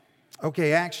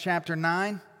Okay, Acts chapter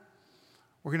 9.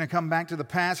 We're going to come back to the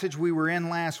passage we were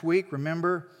in last week.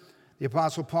 Remember, the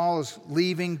Apostle Paul is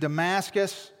leaving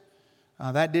Damascus.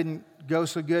 That didn't go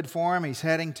so good for him. He's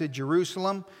heading to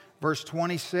Jerusalem. Verse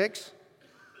 26.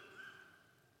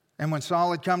 And when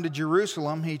Saul had come to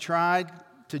Jerusalem, he tried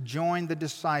to join the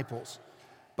disciples,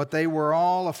 but they were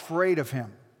all afraid of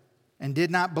him and did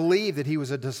not believe that he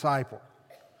was a disciple.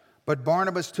 But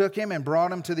Barnabas took him and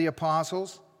brought him to the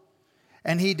apostles.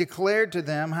 And he declared to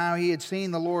them how he had seen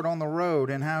the Lord on the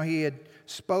road and how he had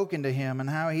spoken to him and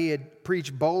how he had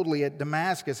preached boldly at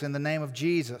Damascus in the name of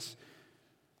Jesus.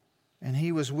 And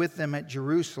he was with them at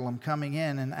Jerusalem, coming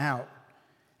in and out.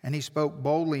 And he spoke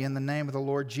boldly in the name of the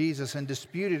Lord Jesus and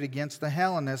disputed against the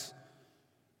Hellenists,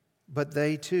 but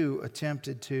they too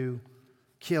attempted to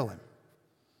kill him.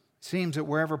 It seems that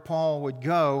wherever Paul would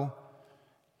go,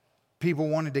 people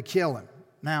wanted to kill him.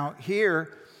 Now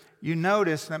here, you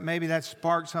notice that maybe that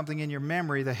sparked something in your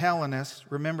memory. The Hellenists,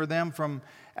 remember them from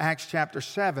Acts chapter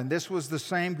 7. This was the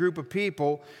same group of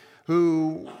people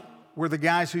who were the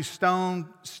guys who stoned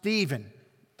Stephen,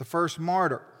 the first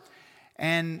martyr.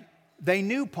 And they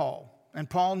knew Paul, and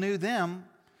Paul knew them,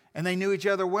 and they knew each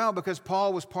other well because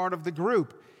Paul was part of the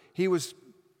group. He was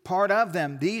part of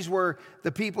them. These were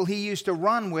the people he used to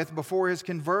run with before his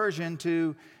conversion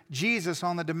to Jesus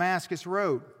on the Damascus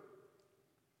road.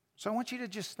 So I want you to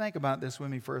just think about this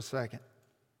with me for a second.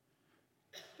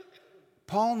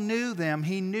 Paul knew them.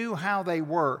 He knew how they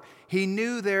were. He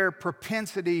knew their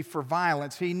propensity for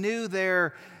violence. He knew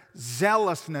their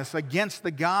zealousness against the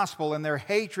gospel and their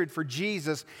hatred for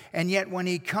Jesus. And yet when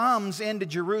he comes into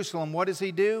Jerusalem, what does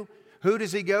he do? Who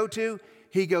does he go to?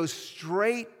 He goes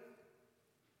straight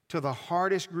to the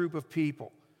hardest group of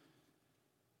people.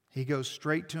 He goes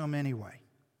straight to them anyway.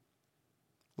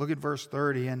 Look at verse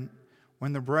 30. And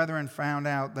when the brethren found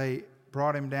out, they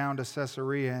brought him down to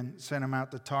Caesarea and sent him out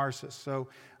to Tarsus. So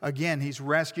again, he's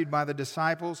rescued by the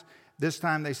disciples. This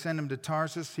time they send him to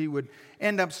Tarsus. He would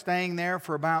end up staying there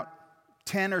for about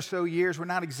 10 or so years. We're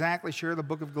not exactly sure. The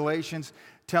book of Galatians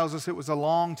tells us it was a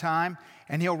long time.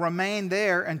 And he'll remain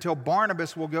there until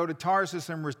Barnabas will go to Tarsus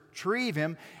and retrieve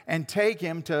him and take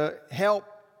him to help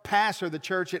pastor the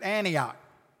church at Antioch.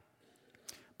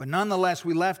 But nonetheless,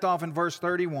 we left off in verse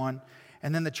 31.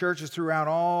 And then the churches throughout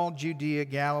all Judea,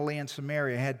 Galilee, and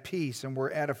Samaria had peace and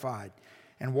were edified.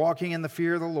 And walking in the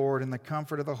fear of the Lord and the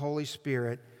comfort of the Holy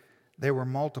Spirit, they were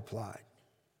multiplied.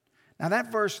 Now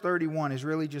that verse 31 has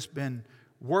really just been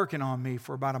working on me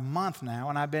for about a month now.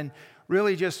 And I've been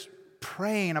really just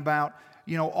praying about,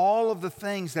 all of the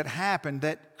things that happened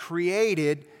that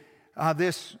created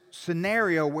this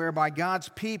scenario whereby God's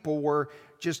people were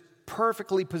just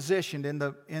perfectly positioned in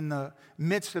the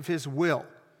midst of His will.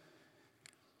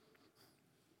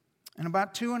 And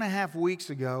about 2.5 weeks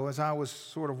ago, as I was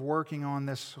sort of working on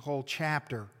this whole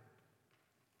chapter,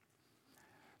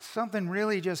 something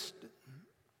really just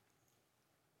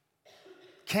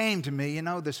came to me.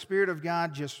 The Spirit of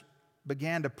God just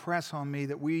began to press on me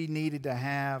that we needed to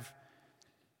have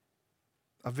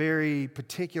a very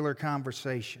particular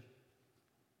conversation.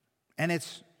 And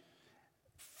it's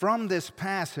from this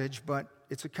passage, but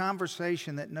it's a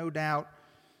conversation that no doubt,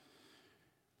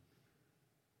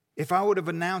 if I would have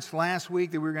announced last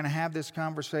week that we were going to have this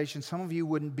conversation, some of you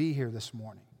wouldn't be here this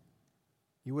morning.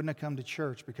 You wouldn't have come to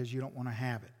church because you don't want to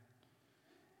have it.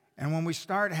 And when we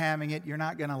start having it, you're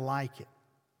not going to like it.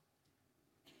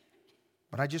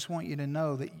 But I just want you to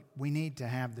know that we need to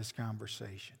have this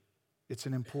conversation. It's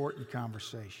an important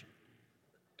conversation.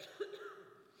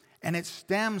 And it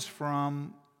stems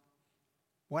from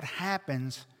what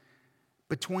happens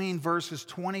between verses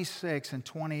 26 and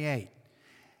 28.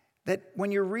 That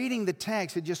when you're reading the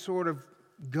text, it just sort of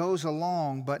goes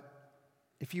along, but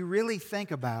if you really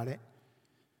think about it,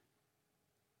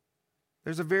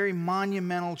 there's a very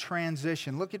monumental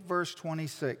transition. Look at verse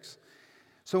 26.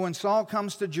 So when Saul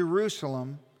comes to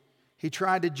Jerusalem, he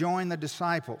tried to join the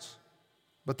disciples,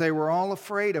 but they were all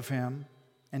afraid of him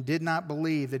and did not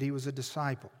believe that he was a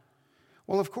disciple.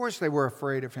 Well, of course they were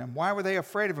afraid of him. Why were they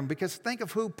afraid of him? Because think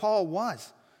of who Paul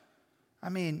was.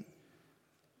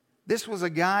 This was a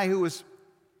guy who was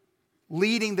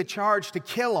leading the charge to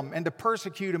kill him and to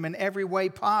persecute him in every way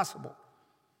possible.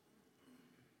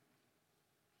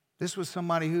 This was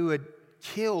somebody who had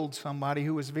killed somebody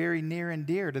who was very near and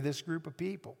dear to this group of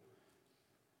people.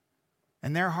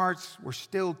 And their hearts were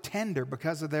still tender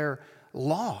because of their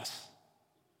loss.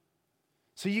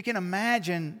 So you can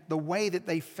imagine the way that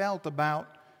they felt about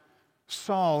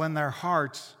Saul in their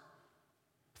hearts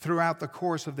throughout the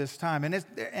course of this time.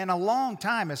 And a long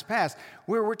time has passed.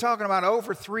 We're talking about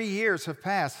over 3 years have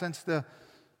passed since the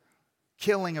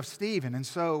killing of Stephen. And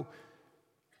so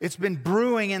It's been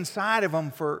brewing inside of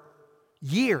them for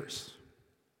years.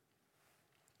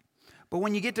 But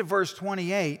when you get to verse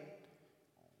 28,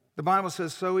 the Bible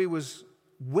says, so he was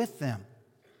with them,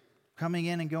 coming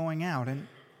in and going out. And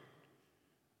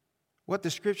what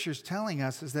the Scripture is telling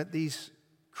us is that these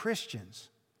Christians,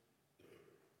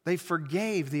 they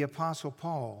forgave the Apostle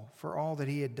Paul for all that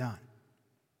he had done.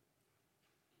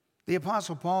 The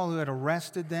Apostle Paul who had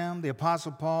arrested them, the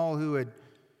Apostle Paul who had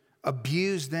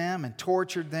abused them and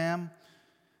tortured them,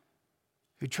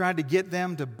 who tried to get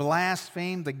them to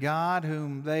blaspheme the God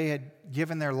whom they had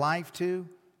given their life to.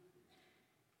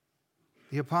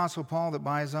 The Apostle Paul that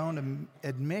by his own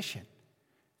admission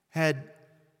had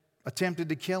attempted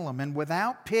to kill him, and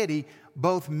without pity,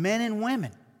 both men and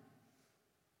women,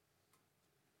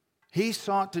 he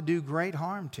sought to do great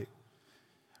harm to.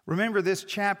 Remember, this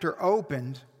chapter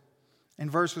opened in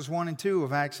verses 1 and 2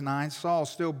 of Acts 9. Saul,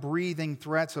 still breathing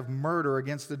threats of murder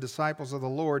against the disciples of the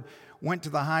Lord, went to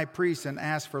the high priest and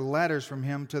asked for letters from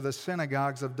him to the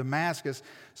synagogues of Damascus,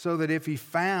 so that if he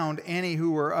found any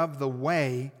who were of the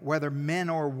way, whether men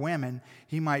or women,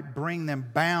 he might bring them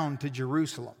bound to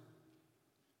Jerusalem.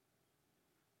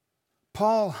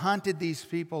 Paul hunted these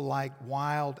people like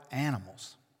wild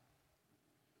animals.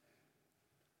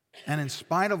 And in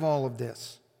spite of all of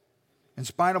this, in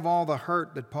spite of all the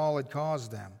hurt that Paul had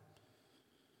caused them,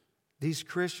 these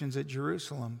Christians at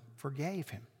Jerusalem forgave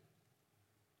him.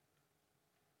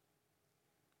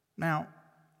 Now,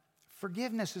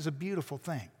 forgiveness is a beautiful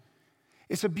thing.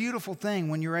 It's a beautiful thing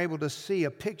when you're able to see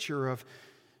a picture of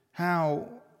how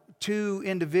two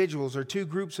individuals or two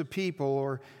groups of people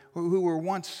or who were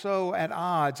once so at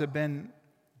odds have been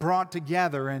brought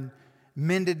together and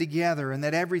mended together, and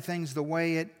that everything's the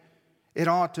way it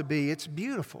ought to be. It's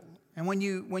beautiful. And when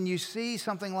you see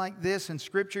something like this in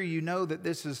Scripture, you know that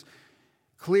this is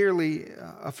clearly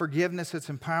a forgiveness that's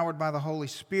empowered by the Holy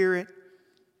Spirit.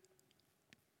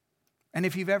 And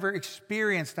if you've ever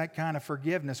experienced that kind of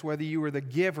forgiveness, whether you were the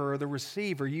giver or the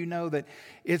receiver, you know that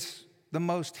it's the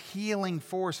most healing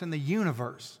force in the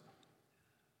universe.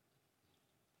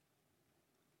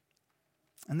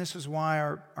 And this is why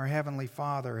our Heavenly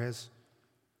Father has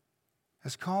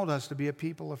called us to be a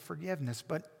people of forgiveness.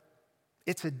 But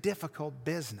it's a difficult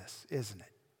business, isn't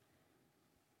it?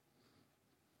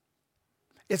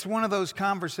 It's one of those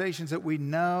conversations that we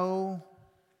know,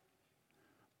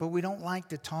 but we don't like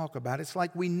to talk about. It's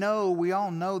like we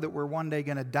all know that we're one day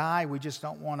going to die. We just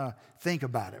don't want to think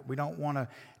about it. We don't want to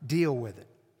deal with it.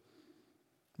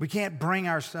 We can't bring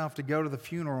ourselves to go to the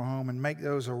funeral home and make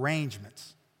those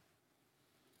arrangements.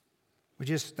 We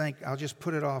just think, I'll just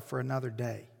put it off for another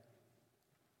day.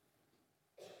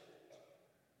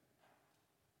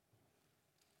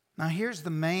 Now, here's the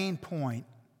main point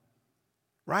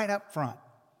right up front.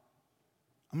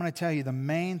 I'm going to tell you the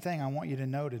main thing I want you to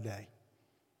know today.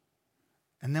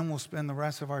 And then we'll spend the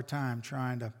rest of our time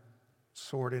trying to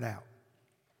sort it out.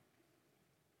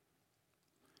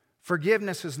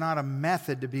 Forgiveness is not a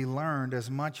method to be learned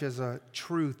as much as a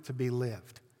truth to be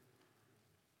lived.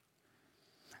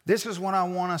 This is what I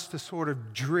want us to sort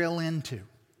of drill into.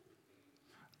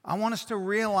 I want us to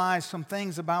realize some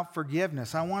things about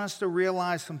forgiveness. I want us to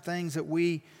realize some things that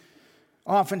we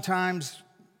oftentimes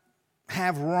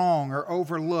have wrong or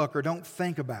overlook or don't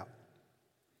think about.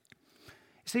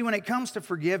 See, when it comes to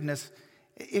forgiveness,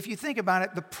 if you think about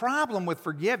it, the problem with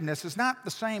forgiveness is not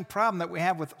the same problem that we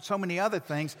have with so many other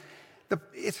things.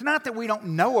 It's not that we don't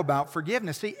know about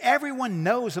forgiveness. See, everyone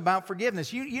knows about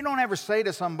forgiveness. You don't ever say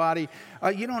to somebody,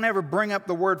 you don't ever bring up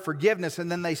the word forgiveness and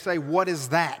then they say, what is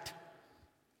that?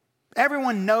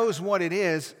 Everyone knows what it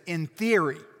is in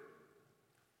theory.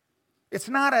 It's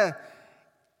not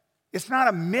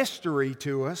a mystery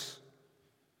to us.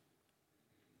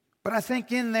 But I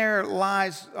think in there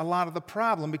lies a lot of the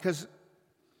problem, because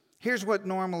here's what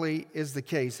normally is the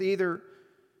case. Either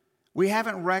we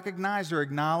haven't recognized or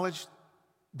acknowledged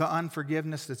the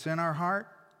unforgiveness that's in our heart,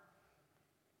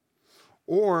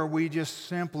 or we just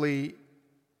simply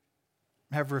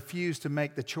have refused to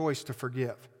make the choice to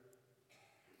forgive.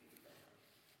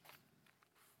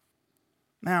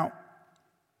 Now,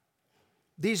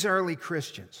 these early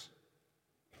Christians,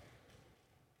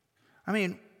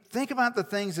 think about the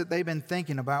things that they've been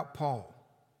thinking about Paul.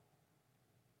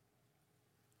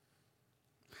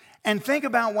 And think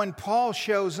about when Paul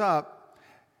shows up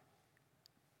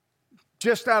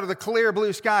just out of the clear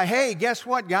blue sky. Hey, guess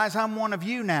what, guys? I'm one of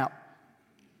you now.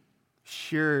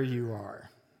 Sure you are.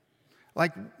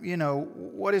 Like,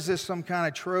 what is this, some kind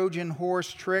of Trojan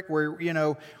horse trick where,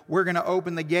 we're going to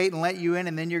open the gate and let you in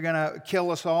and then you're going to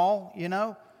kill us all,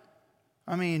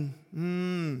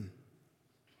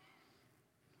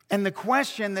 And the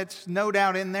question that's no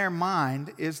doubt in their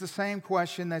mind is the same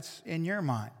question that's in your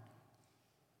mind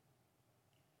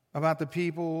about the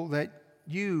people that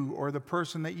you or the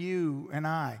person that you and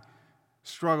I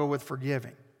struggle with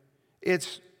forgiving.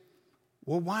 It's,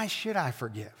 well, why should I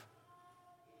forgive?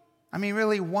 I mean,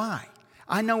 really, why?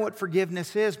 I know what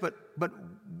forgiveness is, but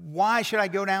why should I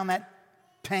go down that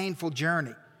painful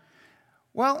journey?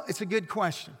 Well, it's a good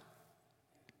question.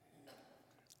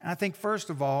 And I think, first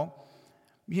of all,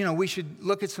 we should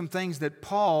look at some things that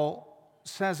Paul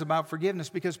says about forgiveness,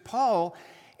 because Paul,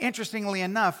 interestingly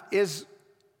enough, is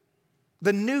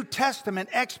the New Testament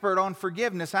expert on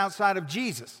forgiveness outside of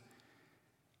Jesus.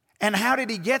 And how did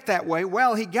he get that way?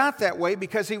 Well, he got that way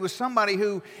because he was somebody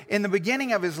who, in the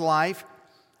beginning of his life,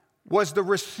 was the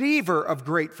receiver of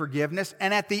great forgiveness,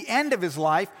 and at the end of his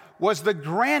life was the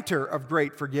granter of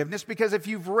great forgiveness. Because if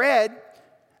you've read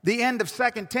the end of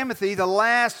 2 Timothy, the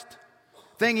last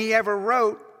thing he ever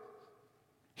wrote,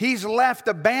 he's left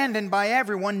abandoned by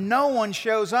everyone. No one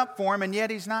shows up for him, and yet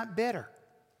he's not bitter.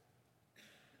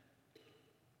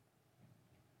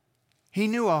 He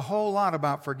knew a whole lot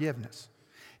about forgiveness.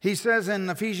 He says in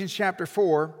Ephesians chapter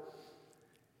 4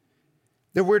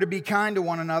 that we're to be kind to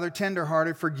one another,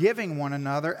 tenderhearted, forgiving one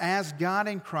another as God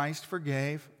in Christ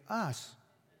forgave us.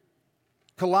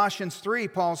 Colossians 3,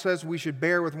 Paul says we should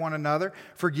bear with one another,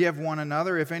 forgive one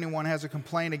another. If anyone has a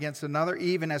complaint against another,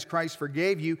 even as Christ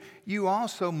forgave you, you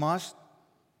also must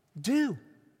do.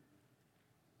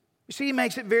 You see, he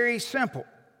makes it very simple.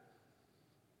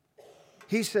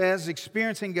 He says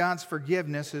experiencing God's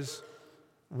forgiveness is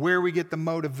where we get the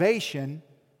motivation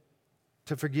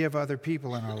to forgive other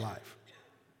people in our life.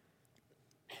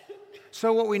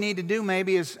 So what we need to do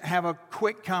maybe is have a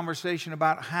quick conversation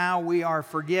about how we are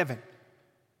forgiven.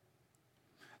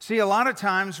 See, a lot of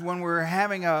times when we're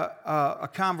having a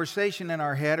conversation in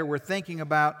our head, or we're thinking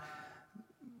about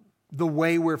the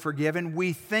way we're forgiven,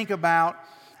 we think about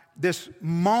this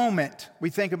moment.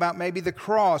 We think about maybe the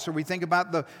cross, or we think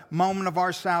about the moment of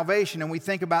our salvation, and we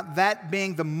think about that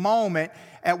being the moment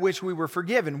at which we were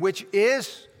forgiven, which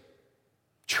is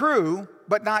true,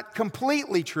 but not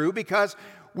completely true, because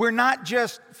we're not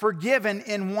just forgiven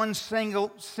in one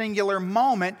singular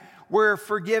moment. We're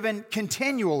forgiven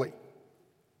continually.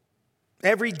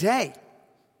 Every day.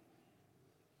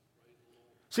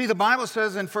 See, the Bible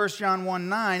says in 1 John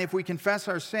 1:9, if we confess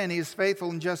our sin, he is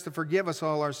faithful and just to forgive us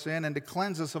all our sin and to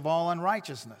cleanse us of all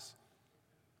unrighteousness.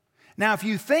 Now, if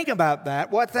you think about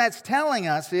that, what that's telling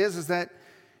us is that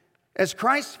as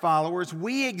Christ's followers,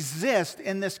 we exist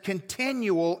in this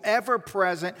continual,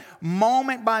 ever-present,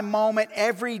 moment by moment,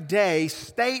 every day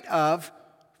state of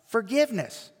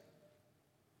forgiveness.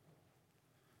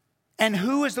 And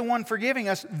who is the one forgiving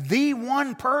us? The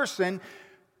one person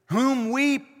whom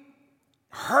we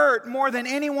hurt more than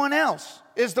anyone else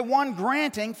is the one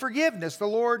granting forgiveness, the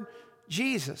Lord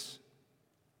Jesus.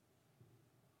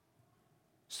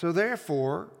 So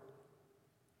therefore,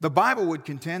 the Bible would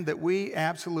contend that we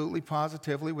absolutely,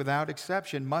 positively, without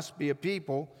exception, must be a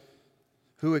people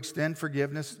who extend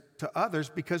forgiveness to others,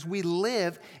 because we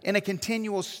live in a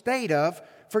continual state of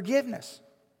forgiveness.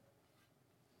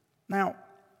 Now,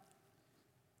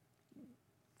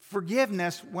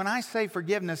 forgiveness, when I say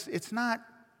forgiveness, it's not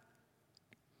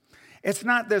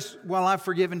this, well, I've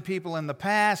forgiven people in the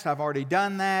past, I've already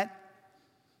done that.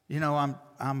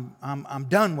 I'm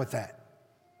done with that.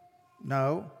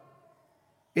 No.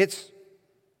 It's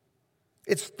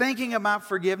thinking about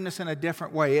forgiveness in a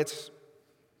different way. It's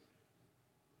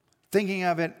thinking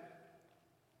of it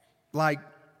like,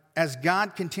 as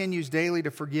God continues daily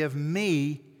to forgive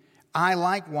me, I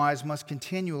likewise must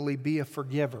continually be a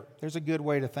forgiver. There's a good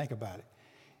way to think about it.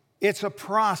 It's a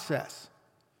process.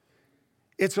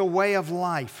 It's a way of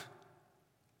life.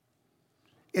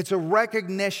 It's a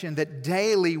recognition that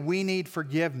daily we need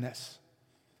forgiveness.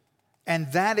 And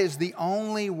that is the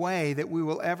only way that we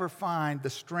will ever find the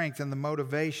strength and the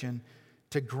motivation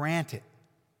to grant it.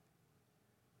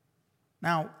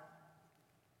 Now,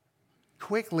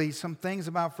 quickly, some things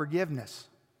about forgiveness.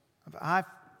 I've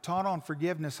taught on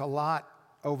forgiveness a lot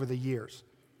over the years.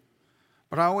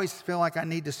 But I always feel like I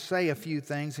need to say a few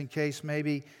things in case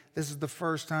maybe this is the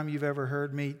first time you've ever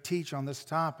heard me teach on this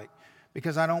topic,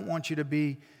 because I don't want you to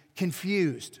be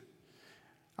confused.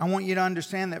 I want you to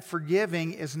understand that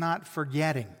forgiving is not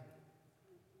forgetting.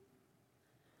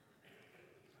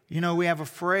 We have a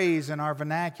phrase in our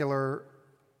vernacular,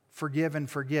 forgive and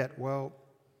forget. Well,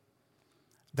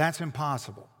 that's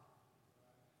impossible.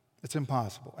 It's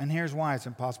impossible. And here's why it's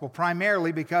impossible.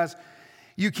 Primarily because,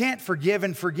 You can't forgive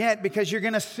and forget because you're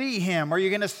going to see him or you're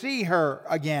going to see her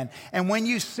again. And when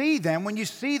you see them, when you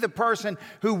see the person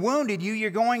who wounded you,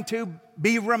 you're going to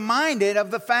be reminded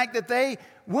of the fact that they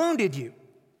wounded you,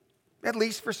 at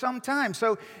least for some time.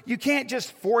 So you can't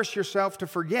just force yourself to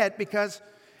forget because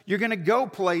you're going to go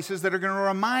places that are going to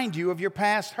remind you of your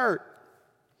past hurt.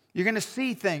 You're going to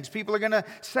see things. People are going to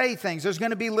say things. There's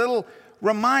going to be little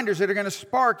reminders that are going to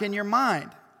spark in your mind.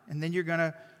 And then you're going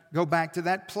to go back to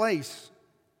that place.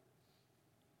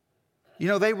 You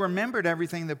know, they remembered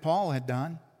everything that Paul had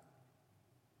done.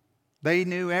 They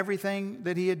knew everything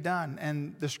that he had done.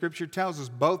 And the scripture tells us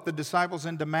both the disciples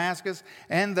in Damascus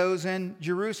and those in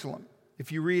Jerusalem,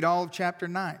 if you read all of chapter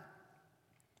 9.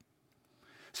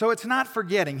 So it's not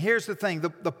forgetting. Here's the thing.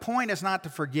 The point is not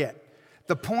to forget.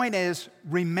 The point is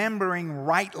remembering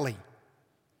rightly.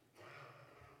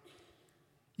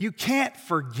 You can't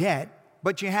forget,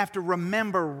 but you have to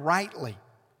remember rightly.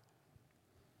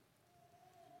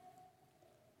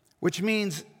 Which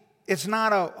means it's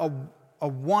not a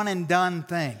one and done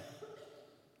thing.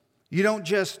 You don't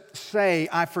just say,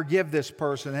 I forgive this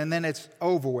person, and then it's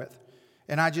over with.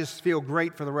 And I just feel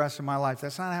great for the rest of my life.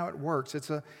 That's not how it works. It's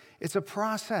a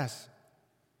process.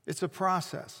 It's a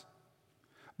process.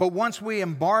 But once we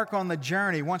embark on the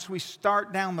journey, once we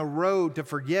start down the road to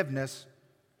forgiveness,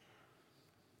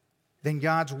 then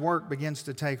God's work begins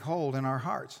to take hold in our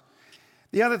hearts.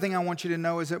 The other thing I want you to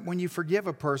know is that when you forgive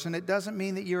a person, it doesn't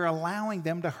mean that you're allowing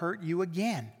them to hurt you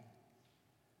again.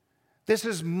 This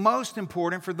is most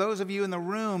important for those of you in the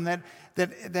room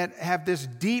that have this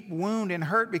deep wound and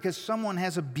hurt because someone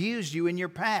has abused you in your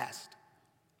past.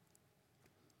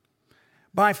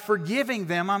 By forgiving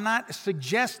them, I'm not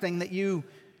suggesting that you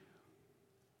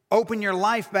open your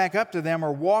life back up to them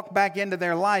or walk back into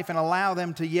their life and allow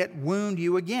them to yet wound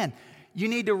you again. You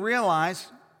need to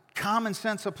realize common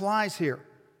sense applies here.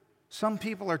 Some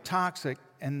people are toxic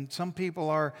and some people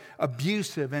are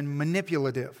abusive and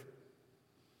manipulative.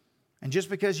 And just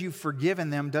because you've forgiven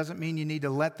them doesn't mean you need to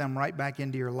let them right back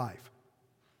into your life.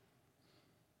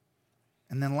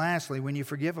 And then lastly, when you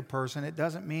forgive a person, it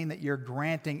doesn't mean that you're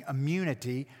granting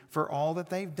immunity for all that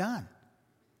they've done.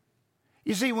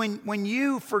 You see, when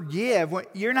you forgive,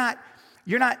 the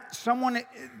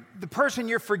person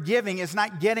you're forgiving is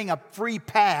not getting a free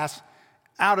pass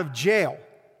out of jail.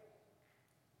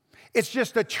 It's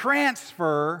just a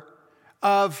transfer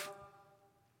of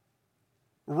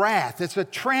wrath. It's a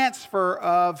transfer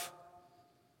of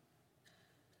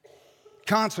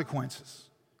consequences.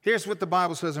 Here's what the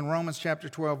Bible says in Romans chapter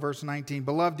 12, verse 19.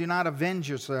 Beloved, do not avenge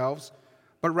yourselves,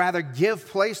 but rather give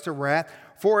place to wrath,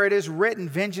 for it is written,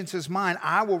 vengeance is mine,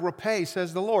 I will repay,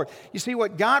 says the Lord. You see,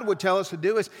 what God would tell us to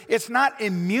do is, it's not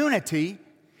immunity,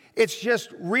 it's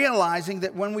just realizing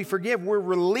that when we forgive, we're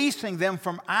releasing them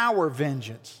from our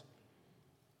vengeance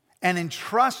and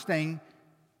entrusting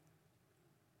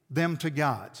them to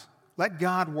God's. Let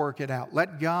God work it out.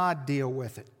 Let God deal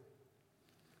with it.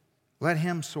 Let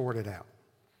Him sort it out.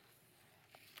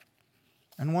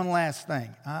 And one last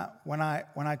thing. When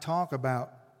I talk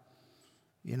about,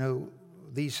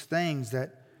 these things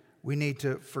that we need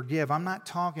to forgive, I'm not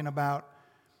talking about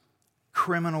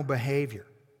criminal behavior.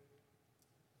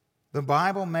 The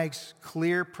Bible makes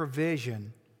clear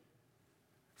provision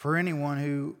for anyone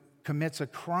who commits a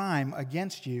crime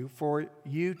against you for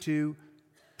you to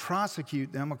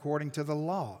prosecute them according to the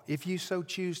law, if you so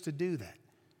choose to do that.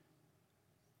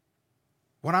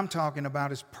 What I'm talking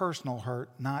about is personal hurt,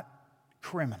 not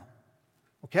criminal.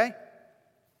 Okay?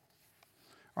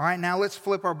 All right, now let's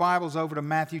flip our Bibles over to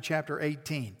Matthew chapter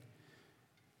 18.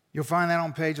 You'll find that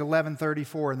on page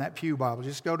 1134 in that Pew Bible.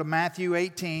 Just go to Matthew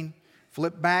 18,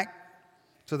 flip back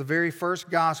to the very first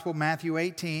gospel, Matthew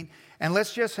 18, and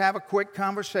let's just have a quick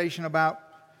conversation about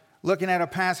looking at a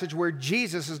passage where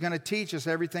Jesus is going to teach us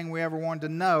everything we ever wanted to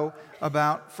know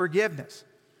about forgiveness.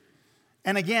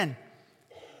 And again,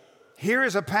 here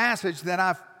is a passage that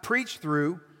I've preached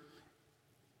through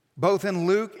both in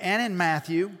Luke and in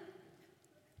Matthew.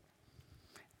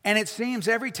 And it seems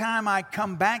every time I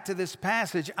come back to this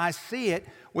passage, I see it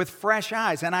with fresh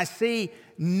eyes. And I see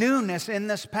newness in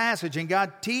this passage. And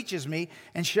God teaches me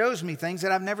and shows me things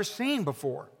that I've never seen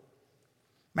before.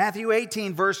 Matthew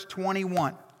 18, verse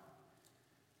 21.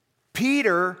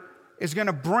 Peter is going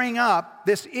to bring up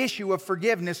this issue of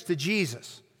forgiveness to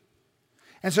Jesus.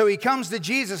 And so he comes to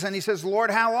Jesus and he says,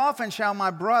 Lord, how often shall my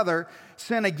brother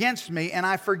sin against me and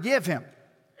I forgive him?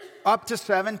 Up to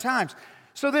 7 times.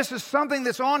 So this is something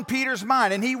that's on Peter's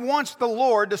mind, and he wants the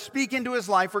Lord to speak into his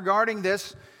life regarding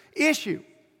this issue,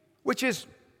 which is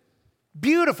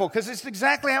beautiful because it's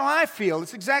exactly how I feel.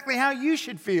 It's exactly how you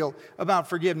should feel about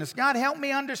forgiveness. God, help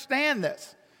me understand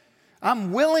this.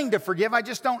 I'm willing to forgive. I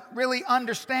just don't really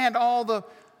understand all the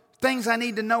things I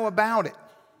need to know about it.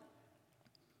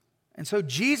 And so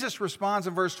Jesus responds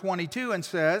in verse 22 and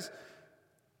says,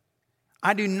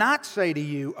 I do not say to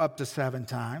you up to 7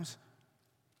 times,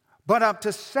 but up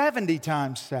to 70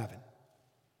 times 7.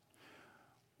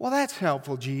 Well, that's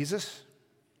helpful, Jesus.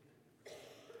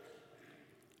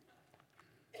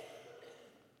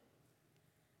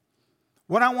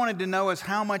 What I wanted to know is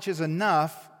how much is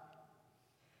enough.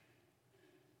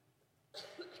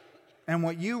 And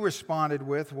what you responded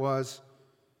with was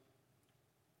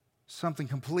something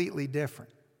completely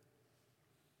different.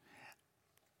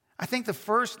 I think the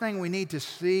first thing we need to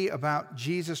see about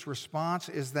Jesus' response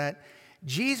is that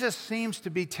Jesus seems to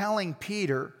be telling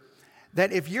Peter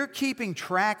that if you're keeping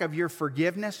track of your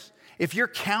forgiveness, if you're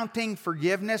counting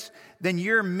forgiveness, then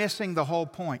you're missing the whole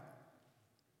point.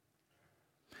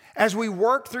 As we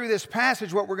work through this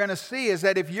passage, what we're going to see is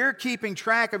that if you're keeping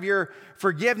track of your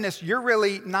forgiveness, you're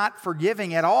really not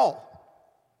forgiving at all.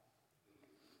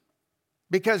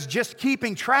 Because just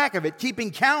keeping track of it,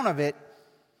 keeping count of it,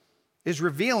 is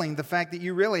revealing the fact that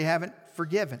you really haven't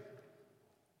forgiven.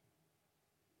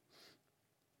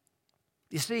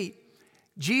 You see,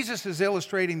 Jesus is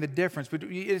illustrating the difference. But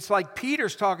it's like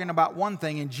Peter's talking about one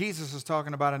thing and Jesus is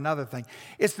talking about another thing.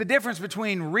 It's the difference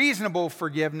between reasonable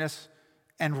forgiveness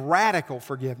and radical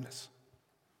forgiveness.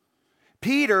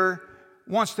 Peter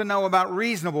wants to know about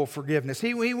reasonable forgiveness.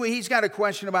 He's got a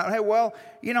question about, hey, well,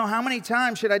 how many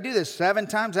times should I do this? 7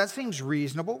 times? That seems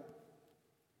reasonable.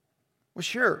 Well,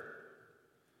 sure.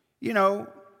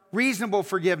 Reasonable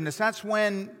forgiveness, that's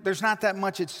when there's not that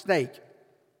much at stake.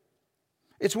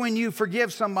 It's when you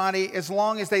forgive somebody as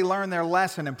long as they learn their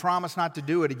lesson and promise not to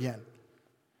do it again.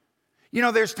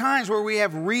 There's times where we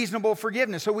have reasonable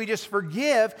forgiveness. So we just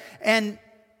forgive and,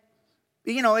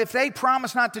 if they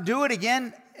promise not to do it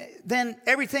again, then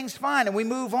everything's fine and we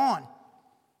move on.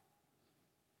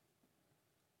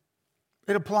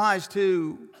 It applies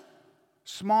to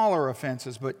smaller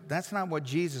offenses, but that's not what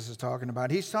Jesus is talking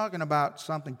about. He's talking about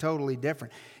something totally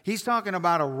different. He's talking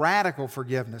about a radical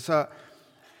forgiveness, a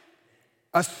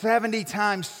 70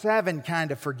 times 7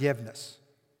 kind of forgiveness.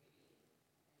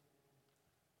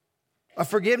 A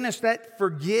forgiveness that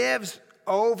forgives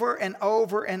over and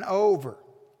over and over,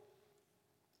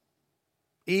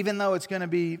 even though it's going to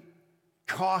be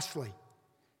costly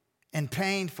and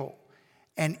painful,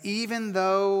 and even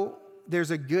though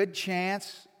there's a good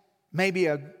chance,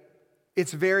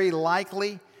 it's very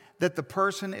likely that the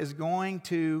person is going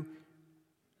to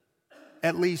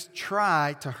at least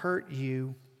try to hurt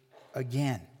you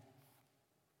again.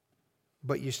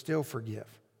 But you still forgive.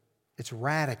 It's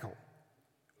radical.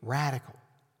 Radical.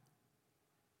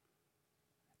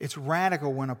 It's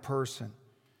radical when a person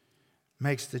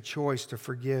makes the choice to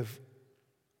forgive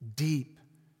deep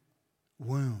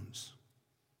wounds,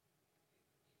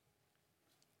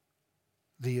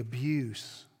 the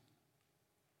abuse,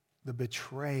 the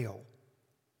betrayal,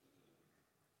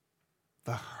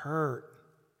 the hurt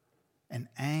and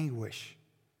anguish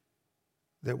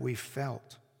that we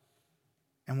felt.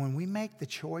 And when we make the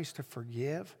choice to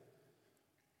forgive,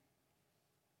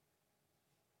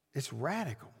 it's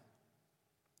radical.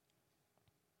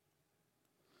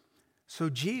 So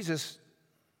Jesus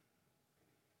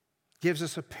gives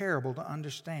us a parable to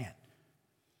understand.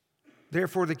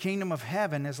 Therefore, the kingdom of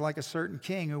heaven is like a certain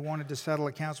king who wanted to settle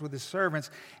accounts with his servants.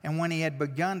 And when he had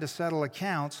begun to settle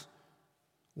accounts,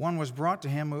 one was brought to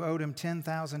him who owed him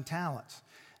 10,000 talents.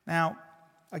 Now,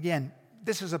 again,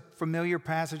 this is a familiar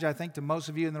passage, I think, to most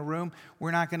of you in the room.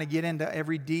 We're not going to get into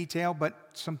every detail, but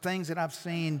some things that I've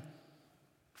seen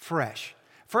fresh.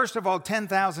 First of all,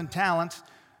 10,000 talents,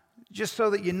 just so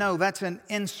that you know, that's an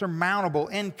insurmountable,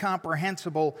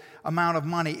 incomprehensible amount of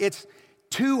money. It's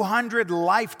 200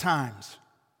 lifetimes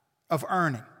of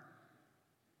earning.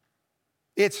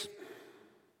 It's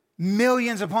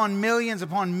millions upon millions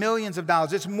upon millions of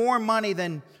dollars. It's more money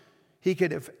than he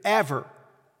could have ever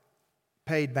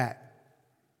paid back.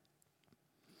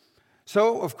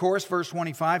 So, of course, verse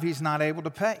 25, he's not able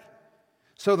to pay.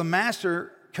 So the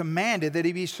master commanded that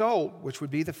he be sold, which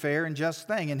would be the fair and just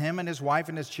thing, and him and his wife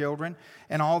and his children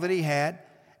and all that he had,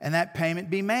 and that payment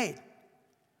be made.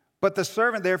 But the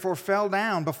servant therefore fell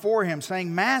down before him,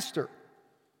 saying, Master,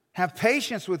 have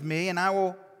patience with me, and I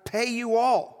will pay you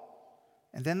all.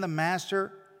 And then the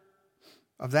master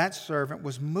of that servant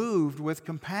was moved with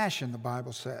compassion, the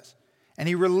Bible says. And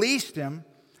he released him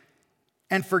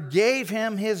and forgave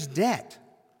him his debt.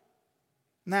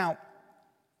 Now,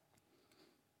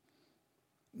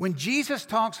 when Jesus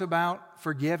talks about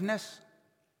forgiveness,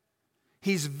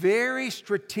 He's very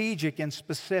strategic and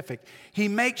specific. He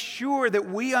makes sure that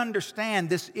we understand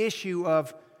this issue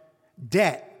of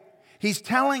debt. He's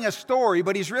telling a story,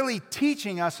 but he's really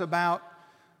teaching us about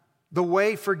the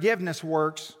way forgiveness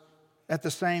works at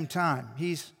the same time.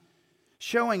 He's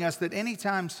showing us that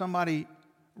anytime somebody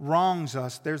wrongs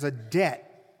us, there's a debt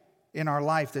in our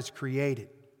life that's created.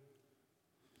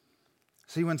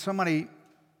 See, when somebody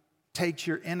takes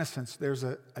your innocence, there's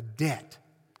a debt.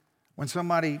 When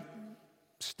somebody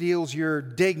steals your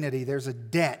dignity, there's a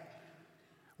debt.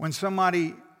 When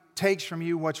somebody takes from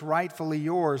you what's rightfully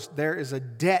yours, there is a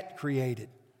debt created.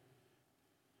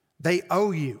 They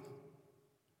owe you.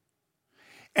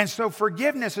 And so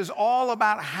forgiveness is all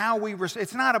about how we receive.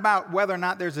 It's not about whether or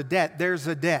not there's a debt. There's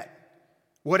a debt.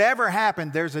 Whatever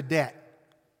happened, there's a debt.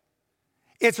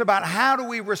 It's about how do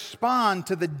we respond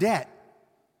to the debt.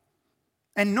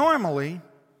 And normally,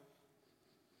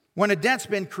 when a debt's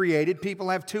been created, people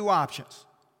have two options.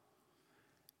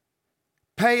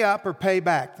 Pay up or pay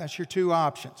back. That's your two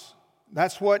options.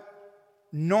 That's what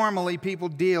normally people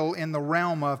deal in the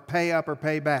realm of pay up or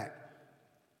pay back.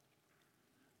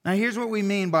 Now, here's what we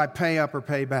mean by pay up or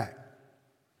pay back.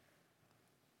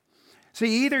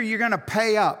 See, either you're going to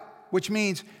pay up, which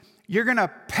means you're going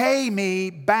to pay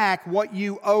me back what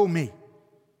you owe me.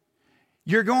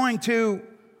 You're going to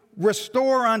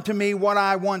restore unto me what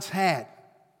I once had.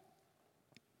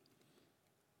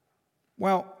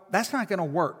 Well, that's not going to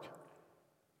work.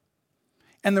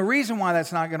 And the reason why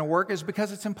that's not going to work is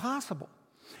because it's impossible.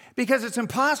 Because it's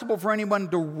impossible for anyone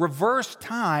to reverse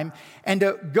time and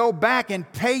to go back and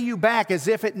pay you back as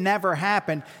if it never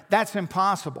happened. That's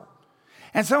impossible.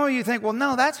 And some of you think, well,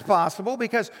 no, that's possible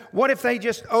because what if they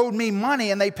just owed me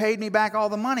money and they paid me back all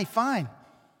the money? Fine.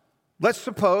 Let's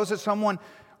suppose that someone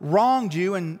wronged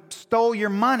you and stole your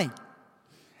money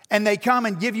and they come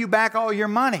and give you back all your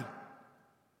money.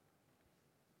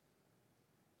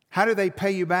 How do they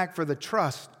pay you back for the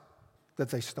trust that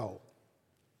they stole?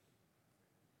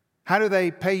 How do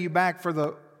they pay you back for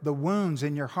the wounds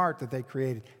in your heart that they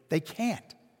created? They can't.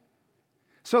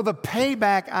 So the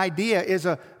payback idea is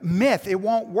a myth. It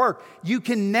won't work. You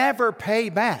can never pay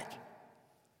back.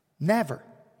 Never.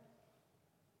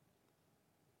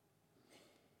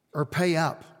 Or pay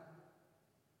up.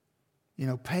 You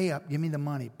know, pay up. Give me the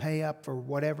money. Pay up for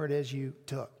whatever it is you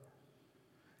took.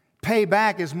 Pay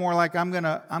back is more like I'm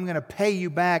gonna pay you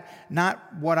back, not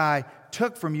what I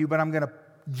took from you, but I'm going to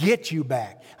get you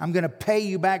back. I'm going to pay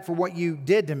you back for what you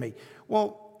did to me.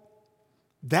 Well,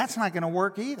 that's not going to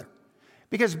work either.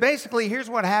 Because basically, here's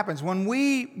what happens. When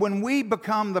we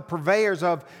become the purveyors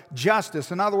of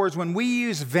justice, in other words, when we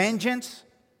use vengeance,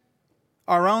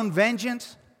 our own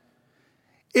vengeance,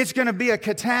 it's going to be a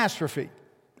catastrophe.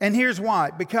 And here's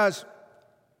why. Because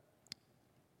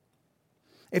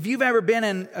if you've ever been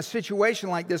in a situation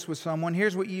like this with someone,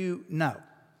 here's what you know.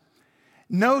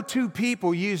 No two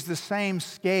people use the same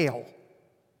scale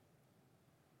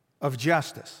of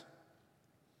justice.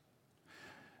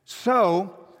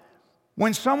 So,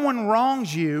 when someone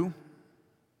wrongs you,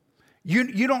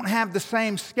 you don't have the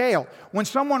same scale. When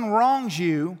someone wrongs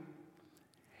you,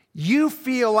 you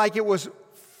feel like it was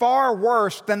far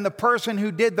worse than the person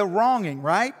who did the wronging,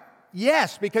 right?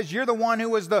 Yes, because you're the one who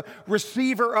was the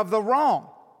receiver of the wrong.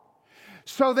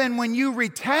 So then when you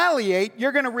retaliate,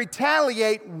 you're going to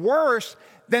retaliate worse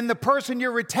than the person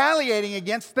you're retaliating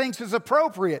against thinks is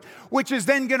appropriate, which is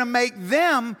then going to make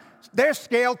their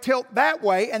scale tilt that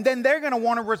way, and then they're going to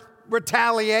want to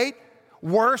retaliate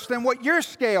worse than what your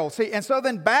scale. See, and so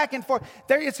then back and forth.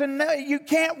 You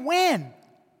can't win.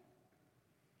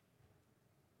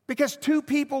 Because two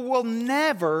people will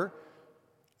never,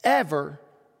 ever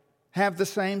have the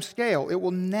same scale. It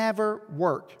will never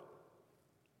work.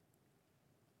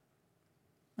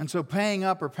 And so paying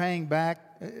up or paying back,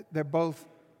 they're both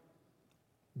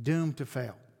doomed to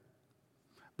fail.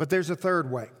 But there's a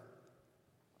third way.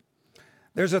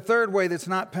 There's a third way that's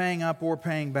not paying up or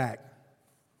paying back.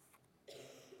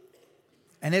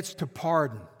 And it's to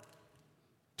pardon.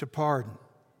 To pardon.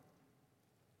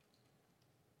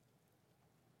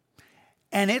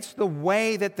 And it's the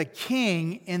way that the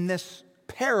king in this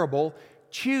parable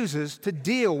chooses to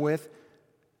deal with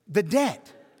the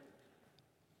debt.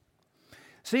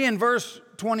 See, in verse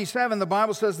 27, the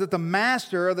Bible says that the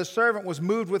master or the servant was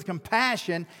moved with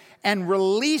compassion and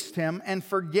released him and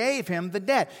forgave him the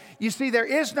debt. You see, there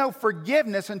is no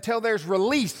forgiveness until there's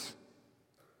release.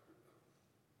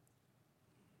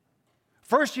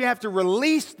 First, you have to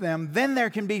release them, then there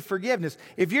can be forgiveness.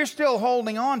 If you're still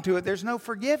holding on to it, there's no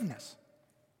forgiveness.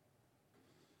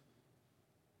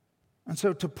 And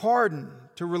so to pardon,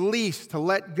 to release, to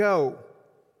let go.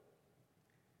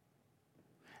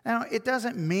 Now, it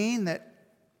doesn't mean that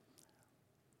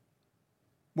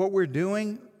what we're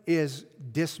doing is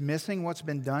dismissing what's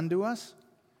been done to us.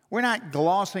 We're not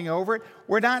glossing over it.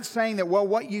 We're not saying that, well,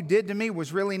 what you did to me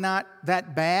was really not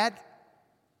that bad.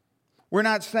 We're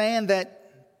not saying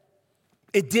that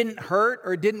it didn't hurt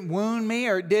or it didn't wound me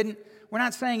or it didn't. We're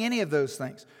not saying any of those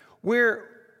things. We're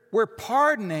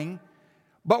pardoning,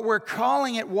 but we're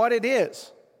calling it what it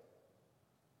is.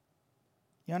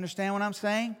 You understand what I'm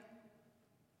saying?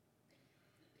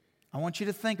 I want you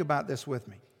to think about this with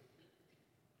me.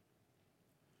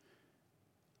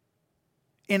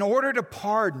 In order to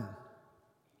pardon,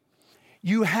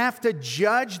 you have to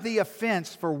judge the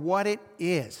offense for what it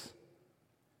is.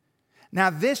 Now,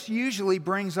 this usually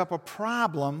brings up a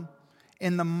problem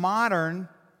in the modern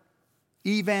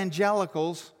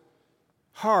evangelical's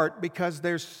heart because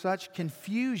there's such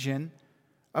confusion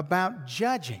about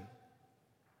judging.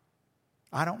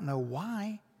 I don't know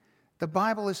why. The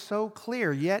Bible is so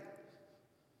clear, yet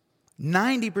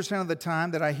 90% of the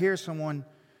time that I hear someone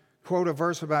quote a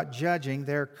verse about judging,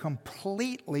 they're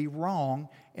completely wrong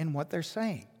in what they're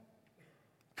saying.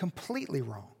 Completely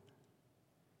wrong.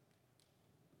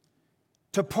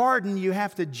 To pardon, you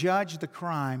have to judge the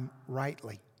crime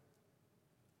rightly.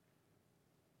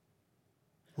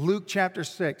 Luke chapter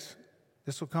 6.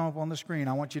 This will come up on the screen.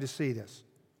 I want you to see this.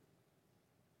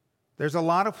 There's a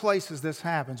lot of places this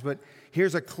happens, but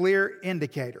here's a clear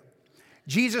indicator.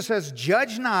 Jesus says,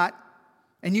 "Judge not,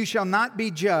 and you shall not be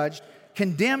judged.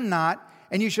 Condemn not,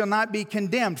 and you shall not be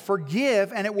condemned.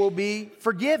 Forgive, and it will be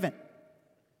forgiven."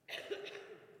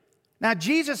 Now,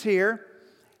 Jesus here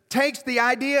takes the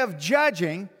idea of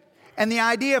judging and the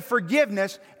idea of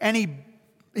forgiveness, and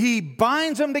he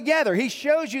binds them together. He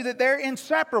shows you that they're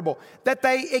inseparable, that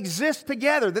they exist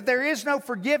together, that there is no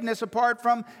forgiveness apart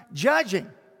from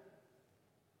judging.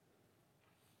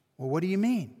 Well, what do you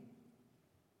mean?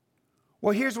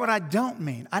 Well, here's what I don't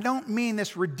mean. I don't mean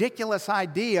this ridiculous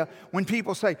idea when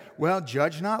people say, well,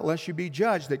 judge not lest you be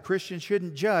judged, that Christians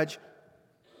shouldn't judge.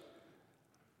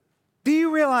 Do you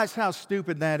realize how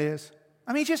stupid that is?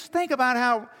 I mean, just think about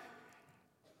how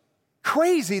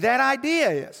crazy that idea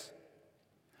is.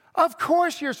 Of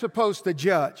course you're supposed to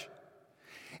judge.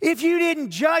 If you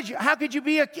didn't judge, how could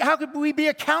we be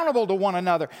accountable to one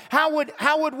another? How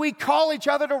would we call each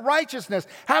other to righteousness?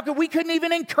 We couldn't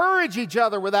even encourage each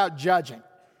other without judging.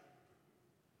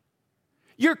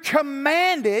 You're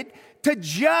commanded to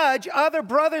judge other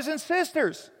brothers and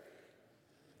sisters.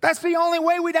 That's the only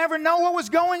way we'd ever know what was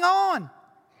going on.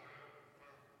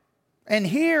 And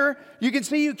here, you can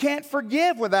see you can't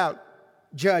forgive without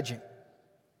judging.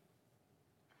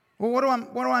 Well, what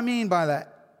do I mean by that?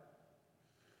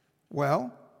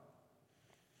 Well,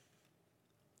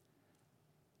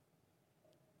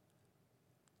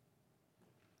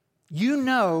 you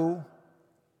know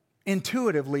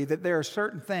intuitively that there are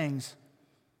certain things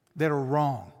that are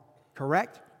wrong,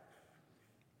 correct?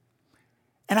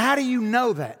 And how do you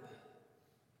know that?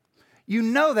 You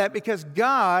know that because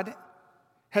God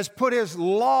has put His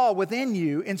law within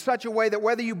you in such a way that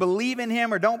whether you believe in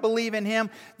Him or don't believe in Him,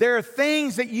 there are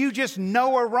things that you just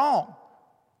know are wrong.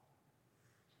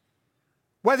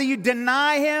 Whether you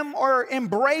deny Him or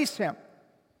embrace Him,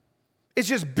 it's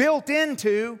just built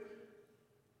into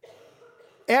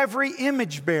every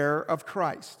image bearer of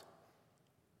Christ.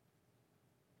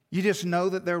 You just know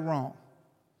that they're wrong.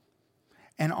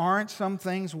 And aren't some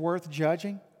things worth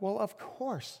judging? Well, of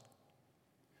course.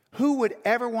 Who would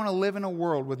ever want to live in a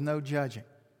world with no judging?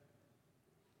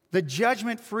 The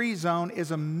judgment-free zone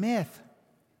is a myth.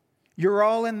 You're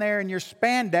all in there in your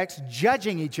spandex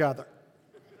judging each other.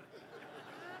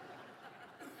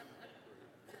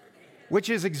 Which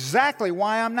is exactly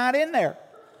why I'm not in there.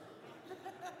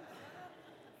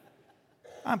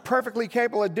 I'm perfectly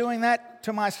capable of doing that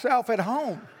to myself at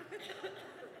home.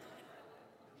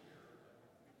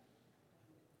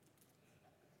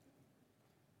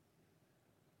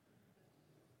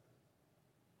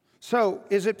 So,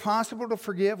 is it possible to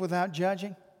forgive without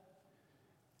judging?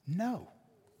 No.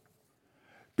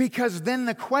 Because then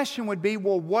the question would be,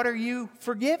 well, what are you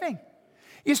forgiving?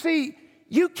 You see,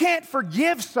 you can't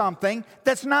forgive something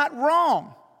that's not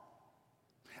wrong.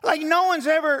 Like no one's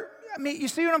ever, you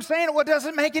see what I'm saying? It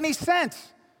doesn't make any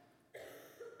sense.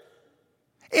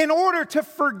 In order to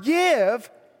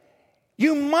forgive,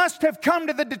 you must have come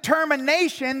to the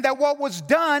determination that what was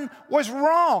done was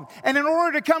wrong. And in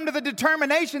order to come to the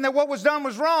determination that what was done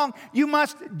was wrong, you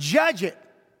must judge it.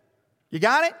 You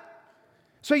got it?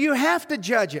 So you have to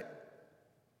judge it.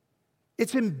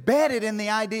 It's embedded in the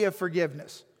idea of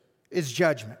forgiveness. Is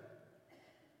judgment.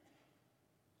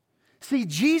 See,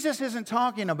 Jesus isn't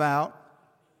talking about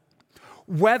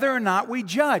whether or not we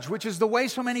judge, which is the way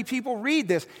so many people read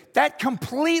this. That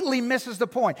completely misses the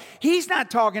point. He's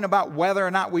not talking about whether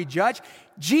or not we judge.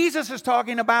 Jesus is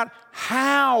talking about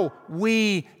how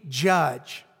we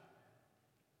judge.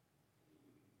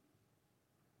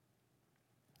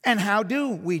 And how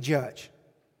do we judge?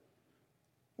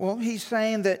 Well, he's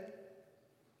saying that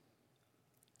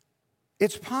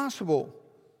it's possible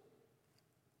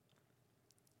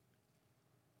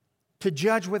to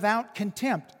judge without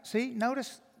contempt. See,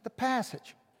 notice the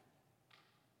passage.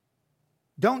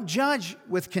 Don't judge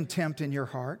with contempt in your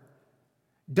heart.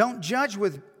 Don't judge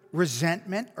with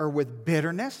resentment or with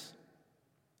bitterness.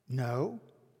 No.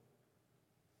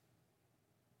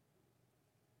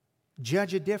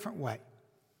 Judge a different way.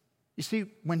 You see,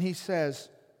 when he says,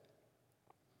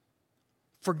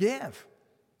 forgive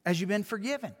as you've been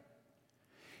forgiven,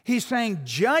 he's saying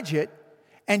judge it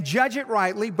and judge it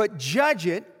rightly, but judge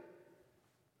it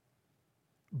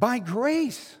by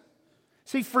grace.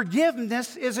 See,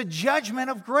 forgiveness is a judgment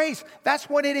of grace. That's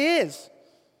what it is.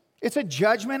 It's a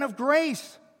judgment of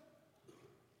grace.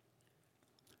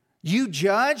 You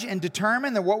judge and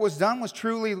determine that what was done was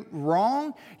truly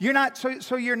wrong. You're not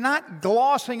you're not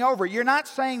glossing over it. You're not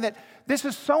saying that this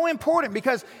is so important,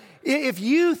 because if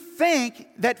you think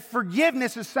that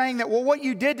forgiveness is saying that, well, what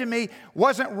you did to me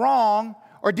wasn't wrong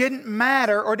or didn't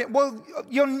matter,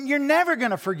 you're never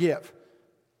going to forgive.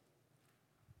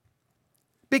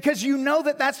 Because you know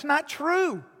that that's not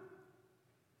true.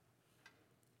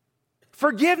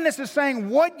 Forgiveness is saying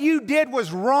what you did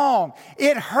was wrong.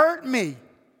 It hurt me.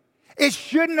 It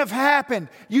shouldn't have happened.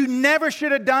 You never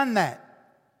should have done that.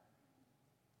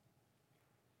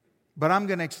 But I'm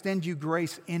going to extend you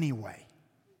grace anyway,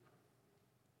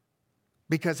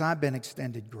 because I've been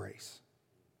extended grace.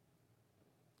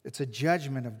 It's a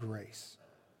judgment of grace.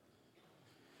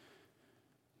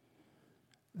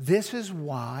 This is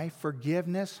why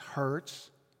forgiveness hurts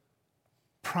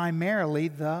primarily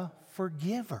the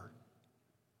forgiver.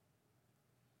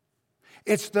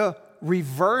 It's the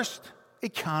reversed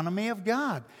economy of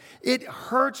God. It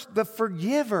hurts the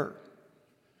forgiver,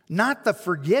 not the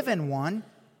forgiven one,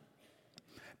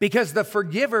 because the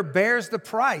forgiver bears the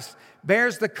price,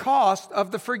 bears the cost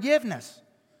of the forgiveness,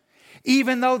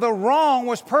 even though the wrong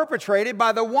was perpetrated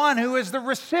by the one who is the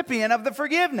recipient of the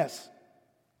forgiveness.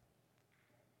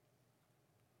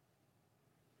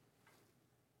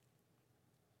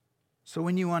 So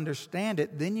when you understand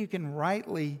it, then you can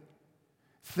rightly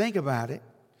think about it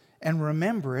and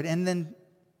remember it, and then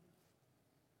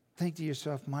think to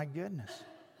yourself, my goodness,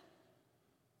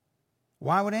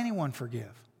 why would anyone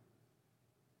forgive?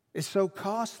 It's so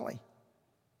costly.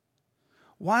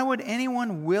 Why would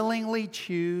anyone willingly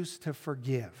choose to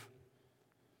forgive?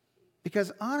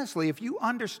 Because honestly, if you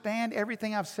understand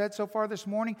everything I've said so far this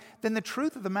morning, then the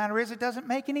truth of the matter is it doesn't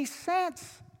make any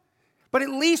sense. But at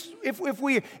least if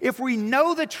we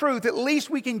know the truth, at least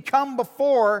we can come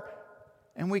before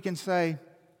and we can say,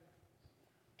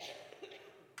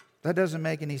 that doesn't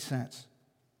make any sense.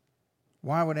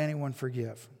 Why would anyone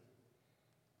forgive?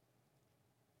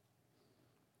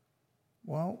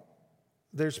 Well,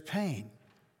 there's pain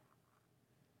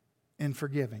in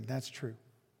forgiving. That's true.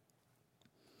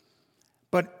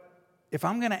 But if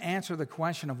I'm going to answer the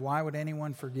question of why would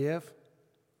anyone forgive,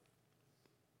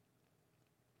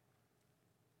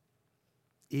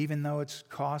 even though it's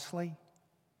costly,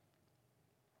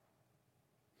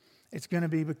 it's going to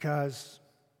be because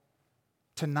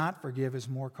to not forgive is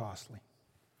more costly.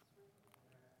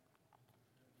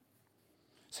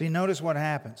 See, notice what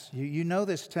happens. You know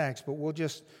this text, but we'll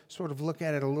just sort of look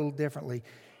at it a little differently.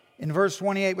 In verse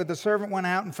 28, but the servant went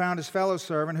out and found his fellow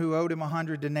servant who owed him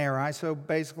 100 denarii, so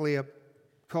basically a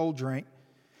cold drink.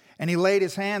 And he laid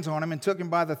his hands on him and took him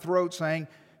by the throat, saying,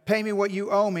 pay me what you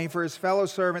owe me. For his fellow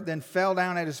servant then fell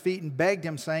down at his feet and begged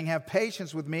him, saying, have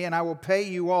patience with me, and I will pay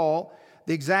you all.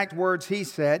 The exact words he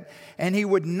said. And he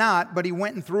would not, but he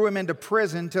went and threw him into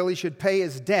prison till he should pay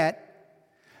his debt.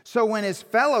 So when his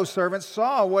fellow servants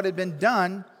saw what had been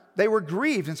done, they were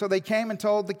grieved. And so they came and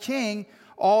told the king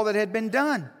all that had been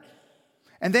done.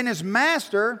 And then his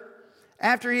master,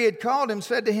 after he had called him,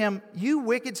 said to him, you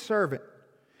wicked servant,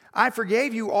 I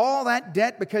forgave you all that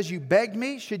debt because you begged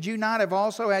me. Should you not have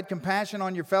also had compassion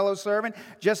on your fellow servant,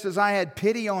 just as I had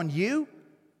pity on you?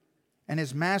 And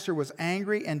his master was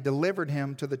angry and delivered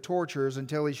him to the torturers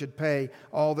until he should pay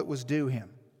all that was due him.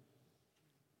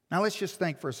 Now let's just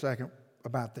think for a second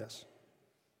about this.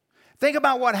 Think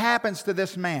about what happens to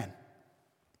this man.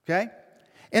 Okay?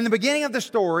 In the beginning of the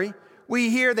story, we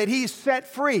hear that he's set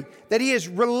free, that he is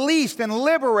released and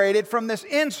liberated from this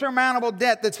insurmountable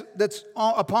debt that's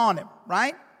upon him,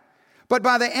 right? But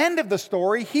by the end of the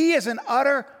story, he is in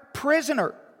utter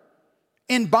prisoner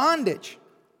in bondage.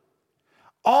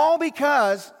 All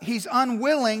because he's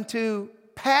unwilling to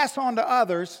pass on to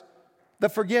others the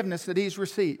forgiveness that he's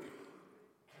received.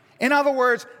 In other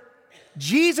words,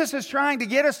 Jesus is trying to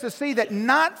get us to see that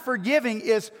not forgiving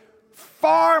is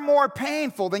far more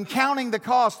painful than counting the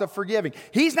cost of forgiving.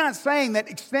 He's not saying that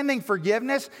extending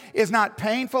forgiveness is not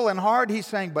painful and hard. He's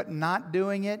saying, but not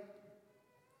doing it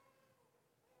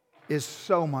is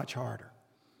so much harder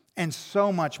and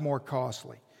so much more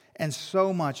costly and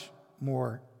so much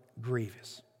more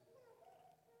grievous.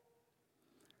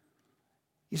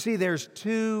 You see, there's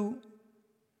two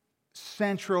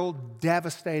central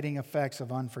devastating effects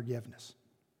of unforgiveness.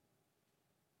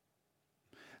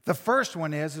 The first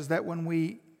one is that when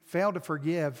we fail to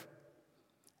forgive,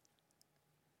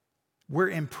 we're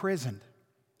imprisoned.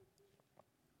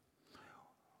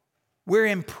 We're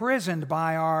imprisoned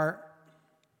by our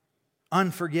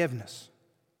unforgiveness.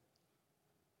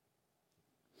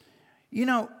 You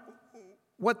know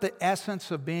what the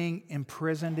essence of being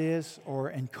imprisoned is, or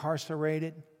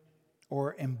incarcerated,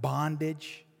 or in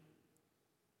bondage?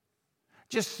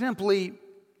 Just simply,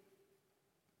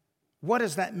 what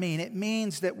does that mean? It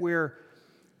means that we're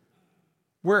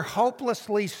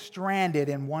hopelessly stranded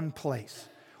in one place.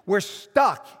 We're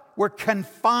stuck. We're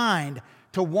confined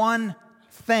to one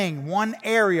thing, one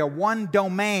area, one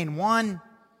domain, one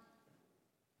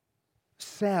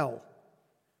cell.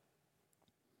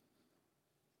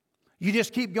 You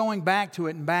just keep going back to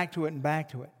it and back to it and back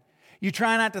to it. You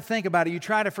try not to think about it. You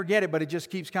try to forget it, but it just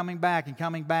keeps coming back and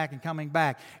coming back and coming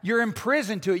back. You're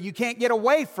imprisoned to it. You can't get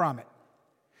away from it.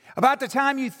 About the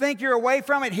time you think you're away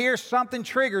from it, here something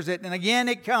triggers it, and again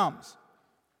it comes.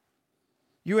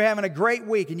 You were having a great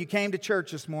week, and you came to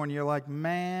church this morning. You're like,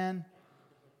 man,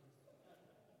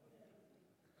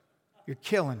 you're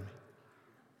killing me.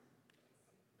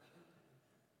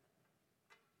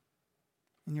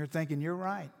 And you're thinking, you're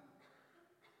right.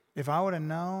 If I would have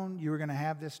known you were going to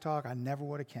have this talk, I never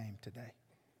would have came today.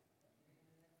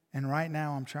 And right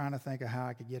now I'm trying to think of how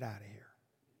I could get out of here.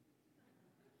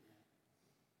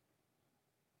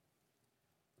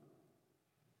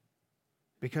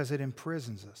 Because it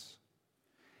imprisons us.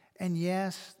 And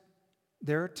yes,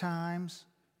 there are times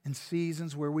and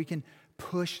seasons where we can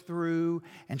push through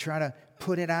and try to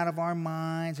put it out of our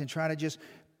minds and try to just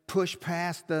push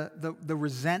past the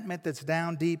resentment that's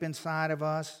down deep inside of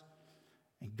us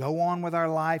and go on with our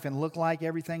life and look like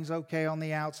everything's okay on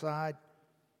the outside.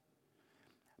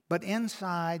 But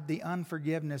inside, the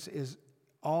unforgiveness is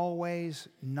always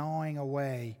gnawing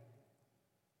away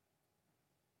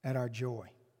at our joy.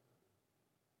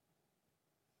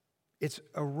 It's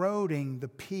eroding the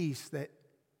peace that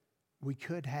we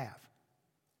could have.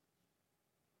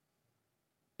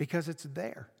 Because it's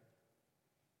there.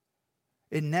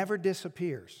 It never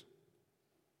disappears.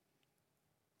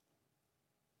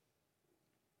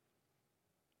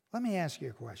 Let me ask you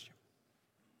a question.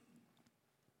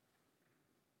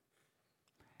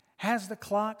 Has the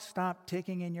clock stopped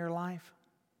ticking in your life?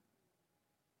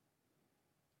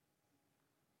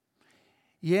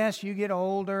 Yes, you get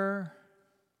older,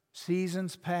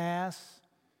 seasons pass,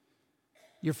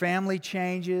 your family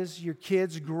changes, your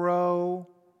kids grow,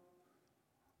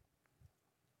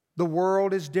 the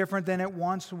world is different than it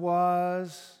once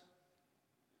was.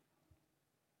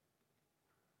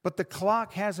 But the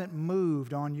clock hasn't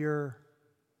moved on your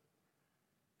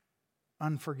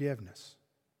unforgiveness.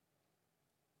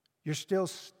 You're still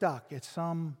stuck at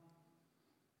some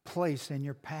place in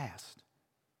your past.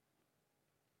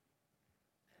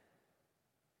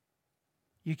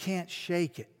 You can't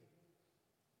shake it.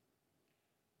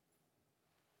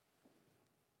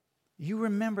 You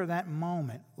remember that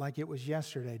moment like it was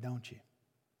yesterday, don't you?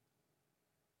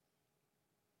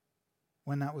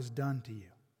 When that was done to you.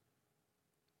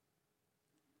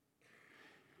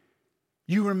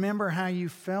 You remember how you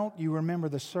felt. You remember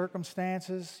the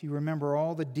circumstances. You remember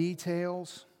all the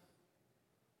details.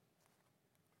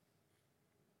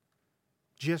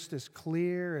 Just as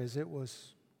clear as it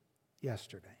was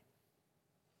yesterday.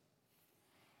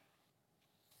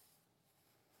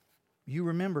 You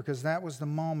remember because that was the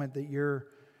moment that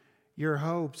your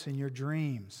hopes and your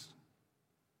dreams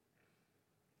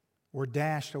were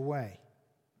dashed away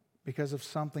because of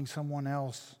something someone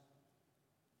else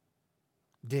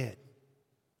did.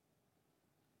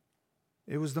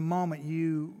 It was the moment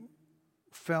you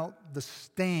felt the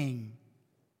sting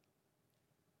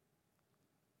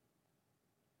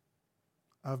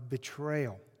of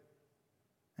betrayal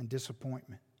and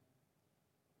disappointment.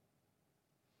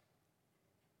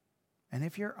 And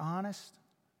if you're honest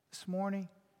this morning,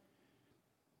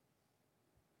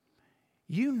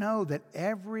 you know that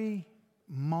every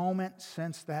moment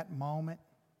since that moment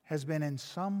has been in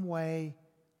some way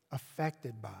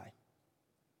affected by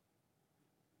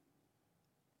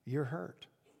your hurt.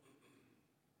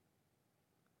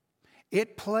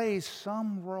 It plays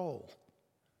some role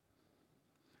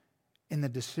in the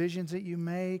decisions that you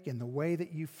make, in the way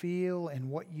that you feel, in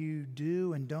what you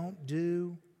do and don't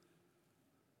do,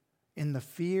 in the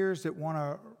fears that want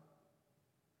to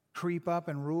creep up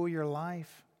and rule your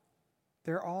life.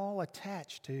 They're all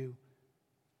attached to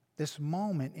this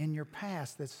moment in your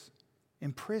past that's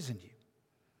imprisoned you.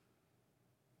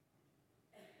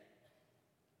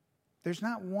 There's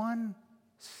not one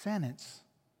sentence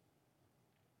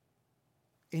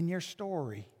in your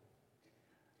story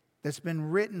that's been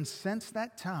written since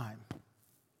that time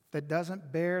that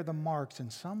doesn't bear the marks in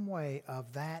some way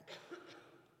of that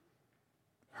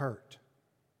hurt.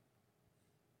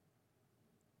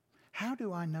 How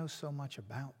do I know so much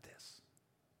about this?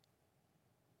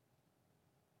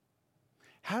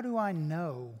 How do I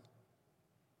know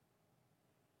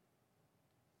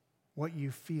what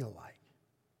you feel like?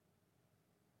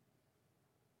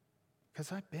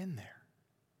 Because I've been there.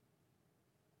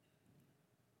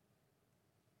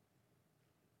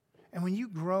 And when you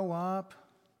grow up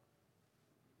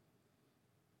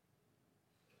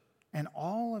and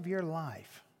all of your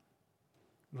life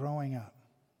growing up,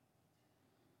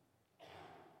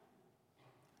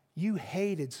 you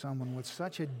hated someone with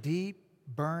such a deep,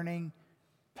 burning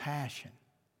passion.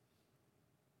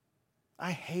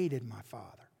 I hated my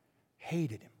father.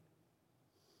 Hated him.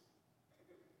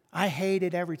 I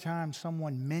hated every time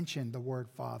someone mentioned the word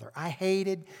father. I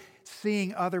hated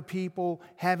seeing other people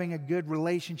having a good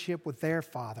relationship with their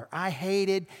father. I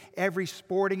hated every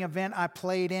sporting event I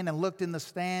played in and looked in the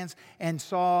stands and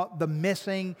saw the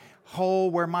missing hole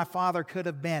where my father could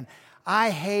have been.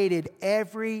 I hated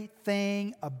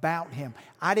everything about him.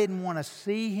 I didn't want to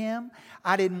see him.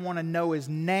 I didn't want to know his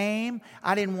name.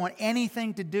 I didn't want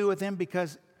anything to do with him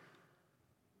because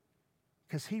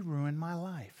he ruined my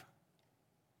life.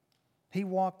 He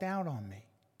walked out on me.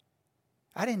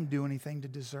 I didn't do anything to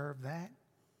deserve that.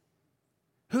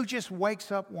 Who just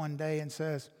wakes up one day and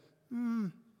says,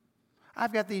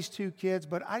 I've got these 2 kids,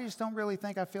 but I just don't really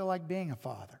think I feel like being a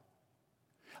father.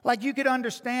 Like you could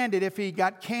understand it if he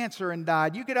got cancer and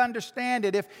died. You could understand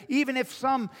it even if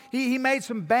he made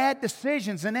some bad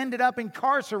decisions and ended up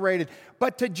incarcerated.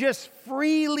 But to just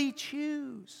freely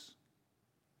choose.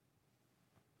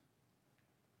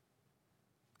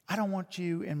 I don't want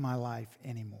you in my life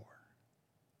anymore.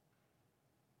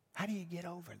 How do you get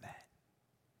over that?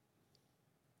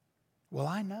 Well,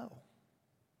 I know,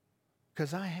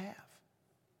 because I have.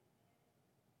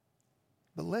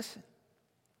 But listen,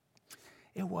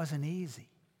 it wasn't easy.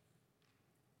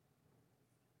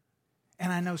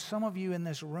 And I know some of you in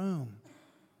this room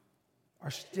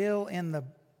are still in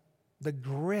the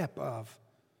grip of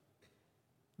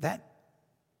that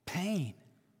pain.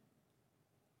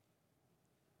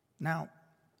 Now,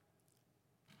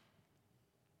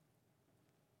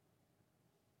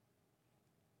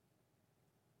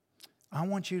 I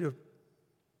want you to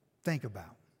think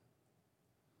about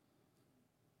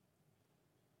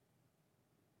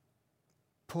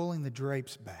pulling the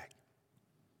drapes back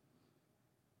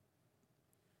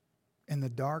in the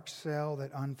dark cell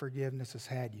that unforgiveness has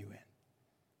had you in,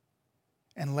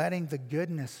 and letting the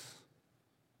goodness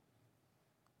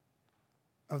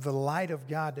of the light of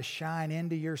God to shine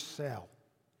into your cell.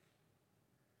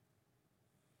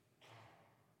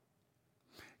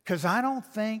 Because I don't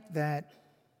think that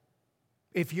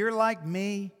if you're like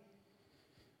me,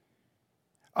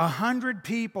 100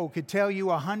 people could tell you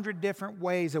 100 different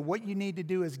ways that what you need to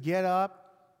do is get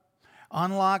up,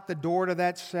 unlock the door to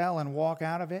that cell, and walk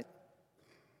out of it.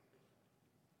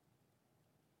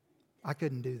 I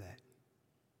couldn't do that.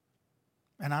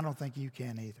 And I don't think you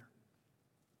can either.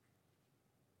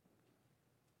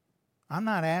 I'm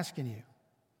not asking you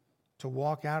to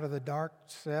walk out of the dark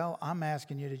cell. I'm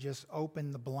asking you to just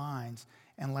open the blinds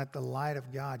and let the light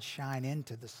of God shine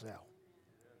into the cell.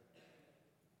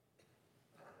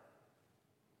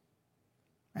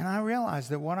 And I realize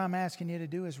that what I'm asking you to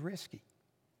do is risky.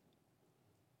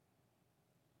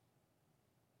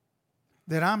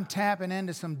 That I'm tapping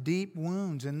into some deep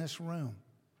wounds in this room.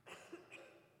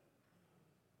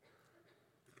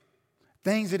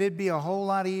 Things that it'd be a whole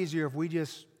lot easier if we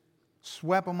just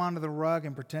swept them under the rug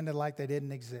and pretended like they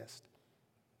didn't exist.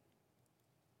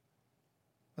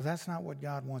 But that's not what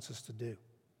God wants us to do.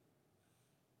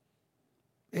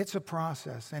 It's a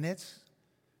process, and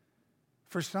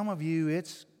for some of you,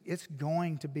 it's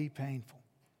going to be painful.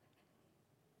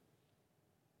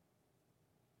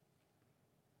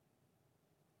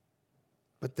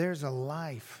 But there's a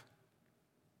life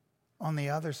on the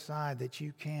other side that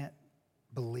you can't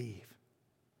believe.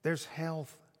 There's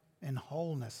health and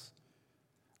wholeness.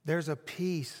 There's a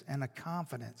peace and a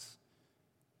confidence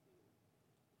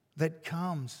that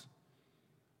comes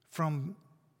from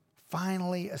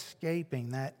finally escaping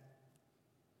that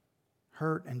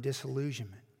hurt and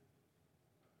disillusionment.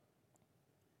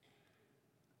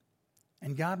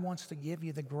 And God wants to give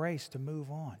you the grace to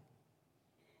move on.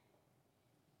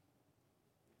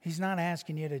 He's not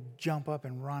asking you to jump up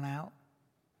and run out.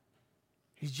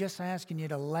 He's just asking you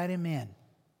to let Him in.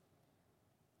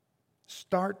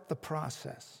 Start the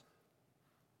process.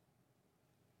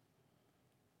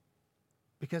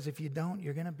 Because if you don't,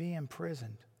 you're going to be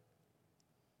imprisoned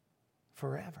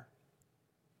forever.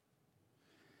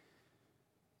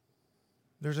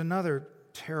 There's another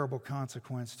terrible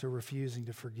consequence to refusing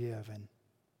to forgive. And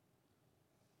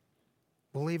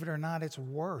believe it or not, it's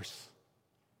worse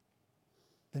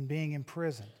than being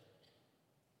imprisoned.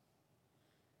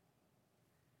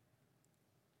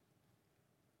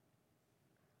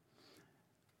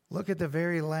 Look at the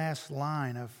very last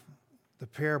line of the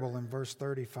parable in verse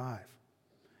 35.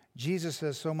 Jesus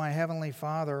says, "So my heavenly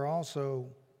Father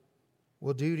also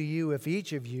will do to you if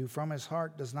each of you from his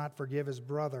heart does not forgive his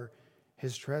brother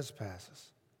his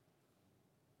trespasses."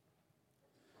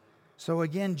 So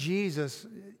again, Jesus,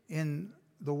 in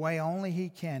the way only He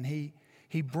can,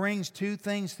 He brings two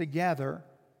things together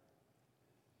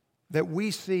that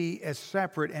we see as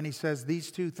separate, and He says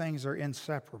these two things are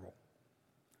inseparable.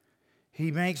 He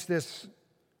makes this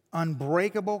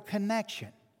unbreakable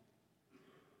connection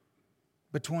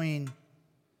between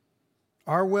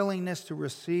our willingness to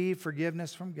receive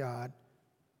forgiveness from God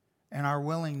and our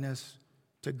willingness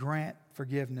to grant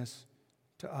forgiveness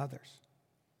to others.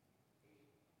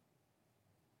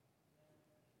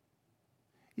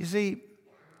 You see,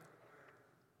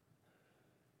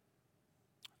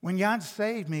 when God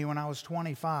saved me when I was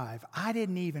 25, I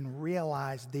didn't even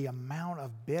realize the amount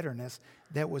of bitterness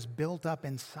that was built up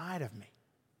inside of me.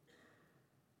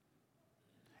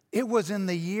 It was in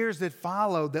the years that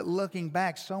followed that, looking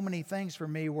back, so many things for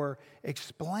me were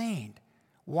explained.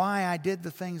 Why I did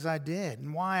the things I did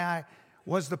and why I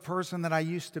was the person that I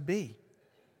used to be.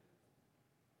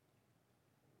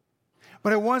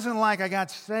 But it wasn't like I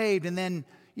got saved and then,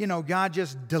 God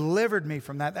just delivered me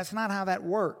from that. That's not how that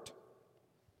worked.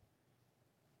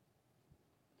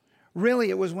 Really,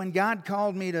 it was when God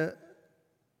called me to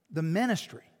the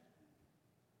ministry.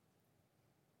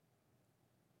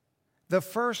 The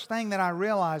first thing that I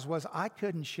realized was I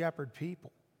couldn't shepherd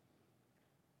people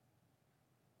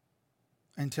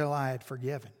until I had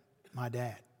forgiven my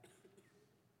dad.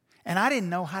 And I didn't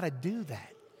know how to do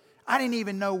that. I didn't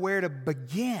even know where to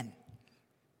begin.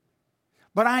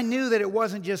 But I knew that it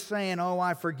wasn't just saying, "Oh,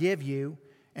 I forgive you,"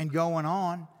 and going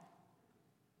on.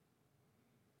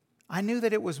 I knew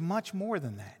that it was much more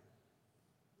than that.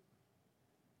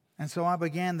 And so I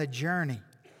began the journey.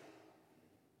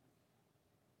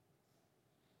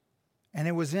 And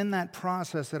it was in that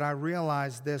process that I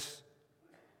realized this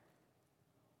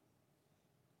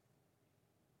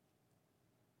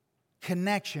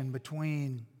connection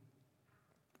between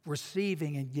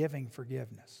receiving and giving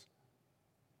forgiveness.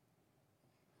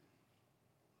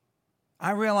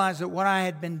 I realized that what I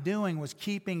had been doing was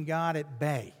keeping God at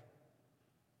bay.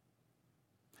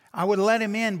 I would let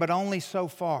Him in, but only so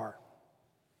far.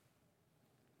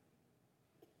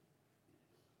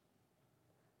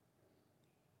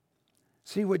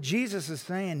 See, what Jesus is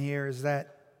saying here is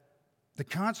that the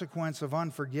consequence of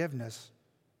unforgiveness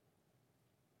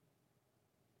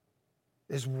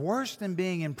is worse than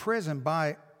being imprisoned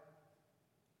by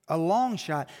a long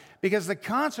shot. Because the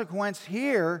consequence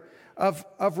here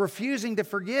of refusing to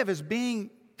forgive is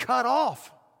being cut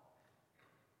off.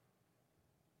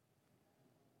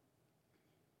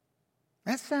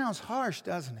 That sounds harsh,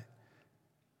 doesn't it?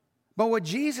 But what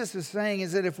Jesus is saying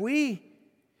is that if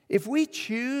we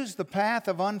choose the path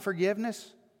of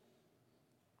unforgiveness,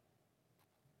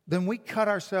 then we cut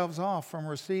ourselves off from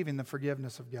receiving the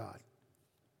forgiveness of God.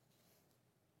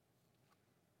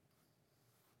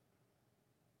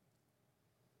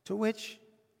 To which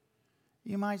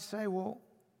you might say, well,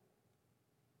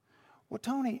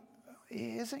 Tony,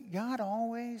 isn't God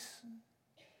always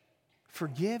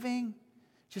forgiving?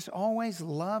 Just always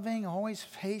loving, always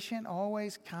patient,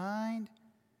 always kind,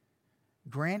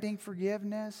 granting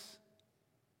forgiveness?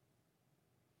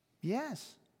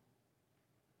 Yes.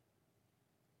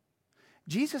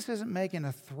 Jesus isn't making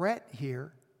a threat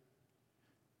here.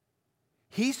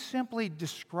 He's simply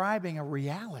describing a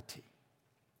reality.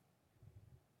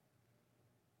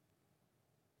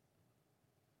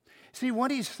 See,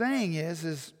 what He's saying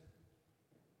is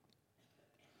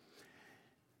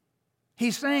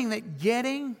He's saying that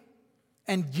getting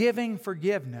and giving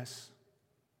forgiveness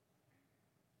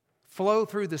flow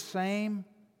through the same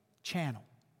channel.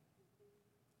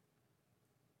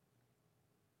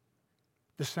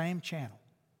 The same channel.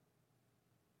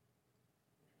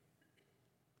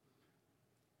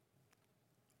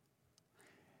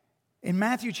 In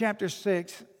Matthew chapter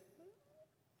 6,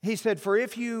 he said, "For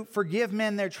if you forgive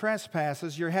men their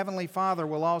trespasses, your heavenly Father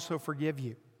will also forgive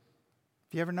you."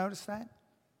 Have you ever noticed that?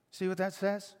 See what that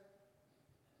says?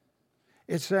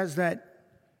 It says that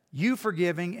you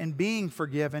forgiving and being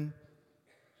forgiven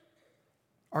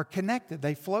are connected.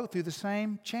 They flow through the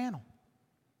same channel.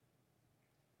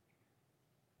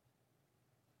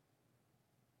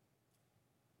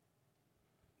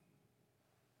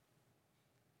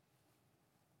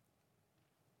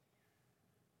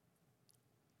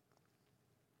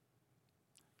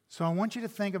 So I want you to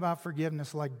think about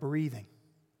forgiveness like breathing.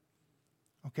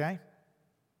 Okay?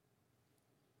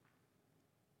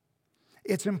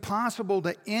 It's impossible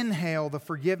to inhale the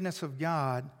forgiveness of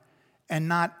God and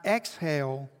not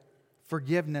exhale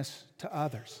forgiveness to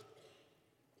others.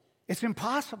 It's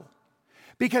impossible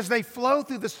because they flow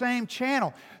through the same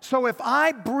channel. So if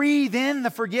I breathe in the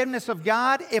forgiveness of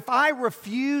God, if I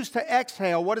refuse to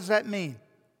exhale, what does that mean?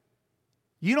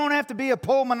 You don't have to be a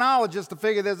pulmonologist to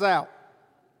figure this out.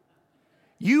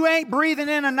 You ain't breathing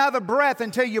in another breath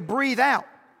until you breathe out.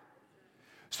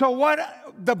 So what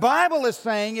the Bible is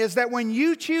saying is that when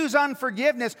you choose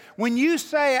unforgiveness, when you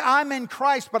say, I'm in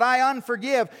Christ, but I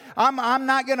unforgive, I'm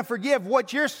not going to forgive,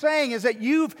 what you're saying is that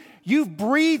you've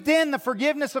breathed in the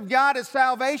forgiveness of God as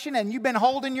salvation and you've been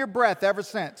holding your breath ever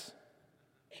since.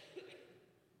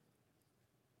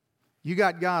 You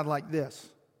got God like this.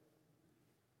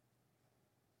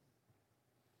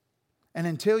 And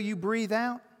until you breathe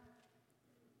out,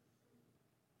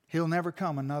 He'll never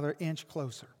come another inch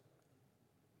closer.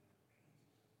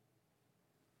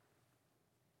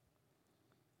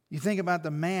 You think about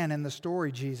the man in the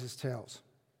story Jesus tells.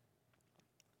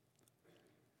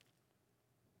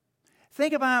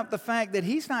 Think about the fact that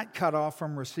he's not cut off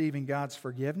from receiving God's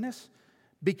forgiveness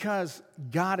because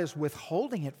God is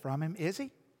withholding it from him, is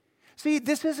he? See,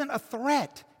 this isn't a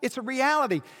threat. It's a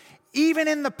reality. Even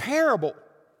in the parable,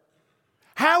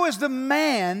 how is the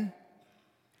man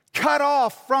cut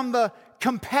off from the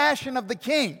compassion of the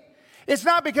king? It's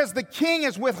not because the king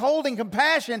is withholding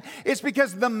compassion. It's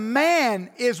because the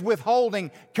man is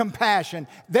withholding compassion.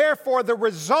 Therefore, the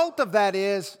result of that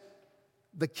is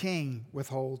the king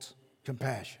withholds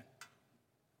compassion.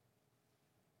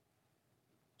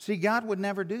 See, God would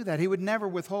never do that. He would never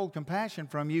withhold compassion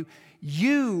from you.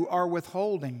 You are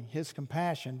withholding His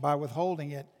compassion by withholding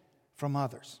it from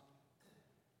others.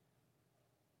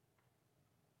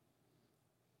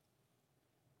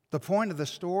 The point of the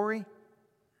story,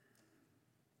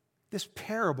 this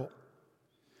parable,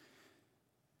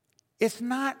 it's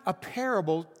not a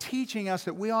parable teaching us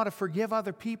that we ought to forgive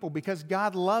other people because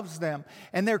God loves them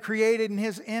and they're created in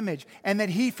His image and that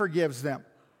He forgives them.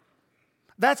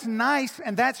 That's nice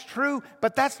and that's true,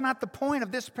 but that's not the point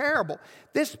of this parable.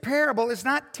 This parable is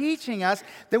not teaching us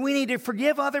that we need to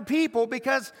forgive other people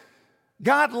because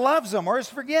God loves them or has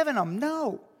forgiven them.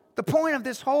 No. The point of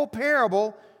this whole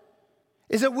parable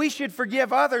is that we should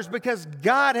forgive others because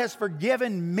God has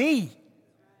forgiven me.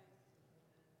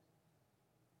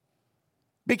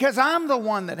 Because I'm the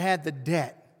one that had the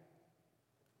debt.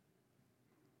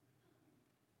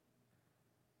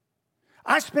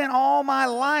 I spent all my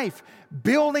life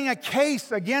building a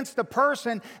case against a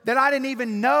person that I didn't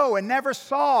even know and never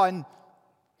saw. And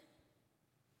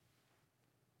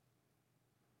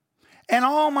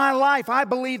all my life I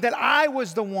believed that I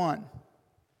was the one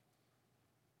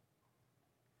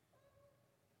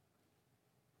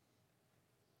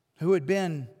who had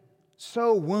been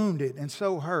so wounded and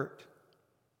so hurt.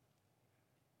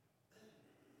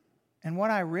 And what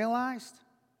I realized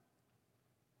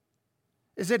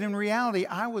is that in reality,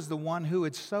 I was the one who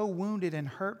had so wounded and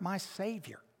hurt my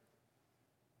Savior.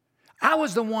 I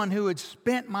was the one who had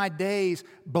spent my days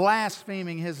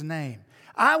blaspheming His name.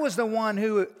 I was the one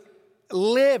who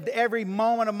lived every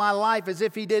moment of my life as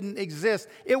if He didn't exist.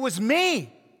 It was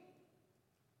me.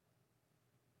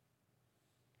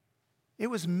 It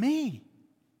was me.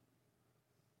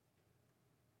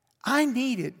 I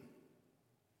needed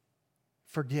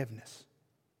forgiveness.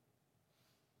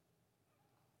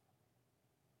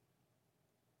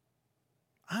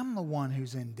 I'm the one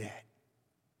who's in debt.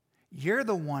 You're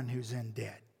the one who's in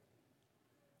debt.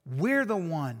 We're the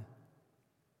one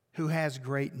who has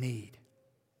great need.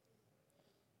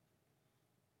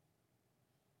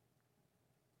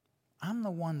 I'm the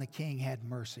one the king had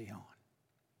mercy on.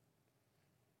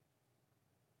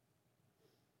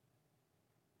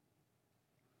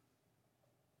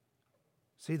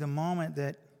 See, the moment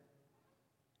that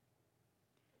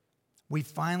we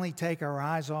finally take our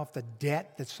eyes off the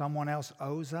debt that someone else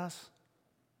owes us,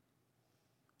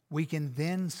 we can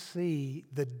then see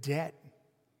the debt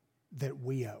that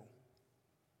we owe.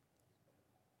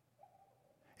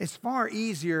 It's far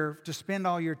easier to spend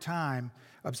all your time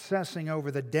obsessing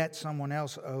over the debt someone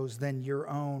else owes than your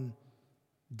own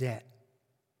debt.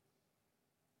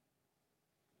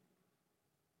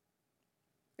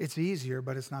 It's easier,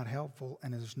 but it's not helpful,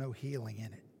 and there's no healing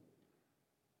in it.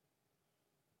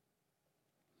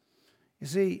 You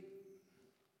see,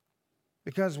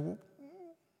 because,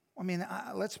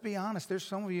 let's be honest, there's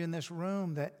some of you in this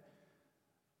room that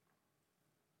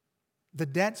the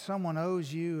debt someone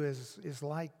owes you is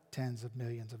like tens of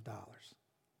millions of dollars.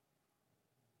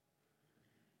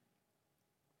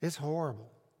 It's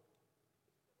horrible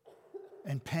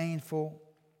and painful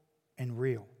and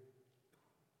real.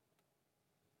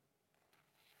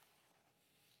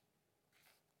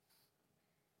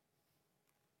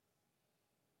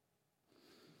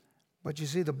 But you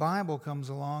see, the Bible comes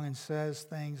along and says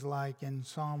things like in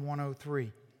Psalm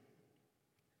 103,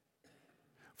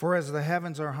 "For as the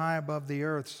heavens are high above the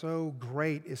earth, so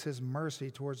great is His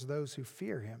mercy towards those who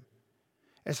fear Him.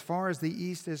 As far as the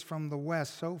east is from the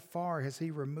west, so far has He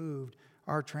removed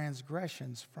our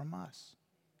transgressions from us."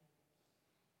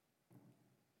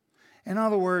 In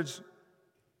other words,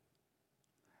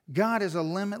 God is a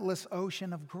limitless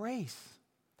ocean of grace.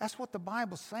 That's what the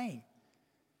Bible's saying.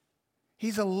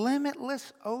 He's a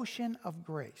limitless ocean of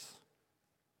grace.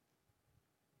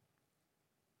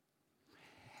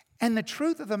 And the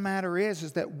truth of the matter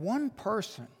is that one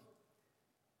person,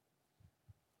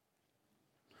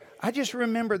 I just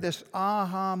remember this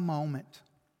aha moment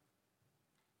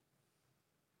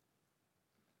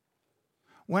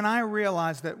when I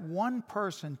realized that one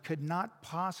person could not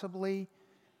possibly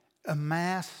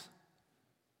amass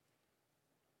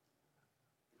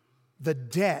the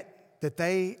debt that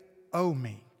they owe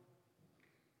me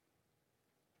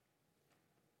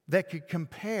that could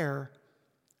compare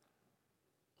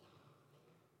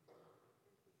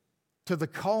to the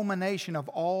culmination of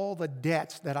all the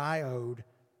debts that I owed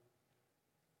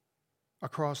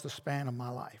across the span of my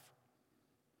life.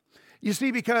 You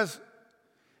see,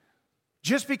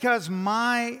 just because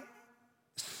my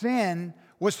sin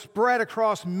was spread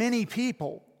across many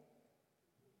people,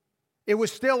 it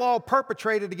was still all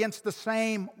perpetrated against the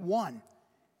same one.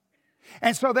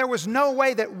 And so there was no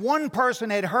way that one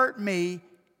person had hurt me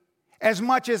as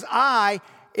much as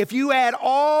if you add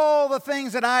all the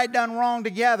things that I had done wrong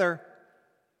together,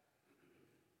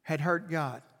 had hurt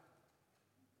God.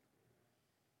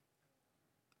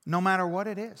 No matter what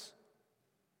it is.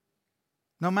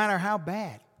 No matter how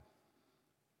bad.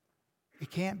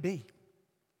 It can't be.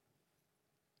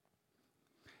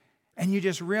 And you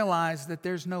just realize that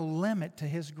there's no limit to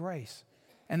His grace.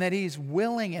 And that He's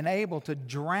willing and able to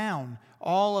drown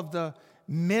all of the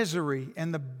misery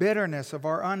and the bitterness of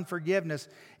our unforgiveness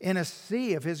in a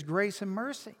sea of His grace and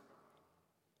mercy.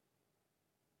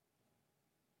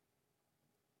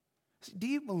 Do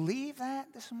you believe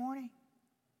that this morning?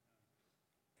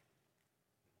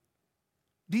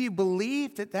 Do you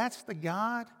believe that that's the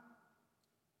God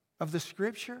of the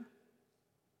Scripture?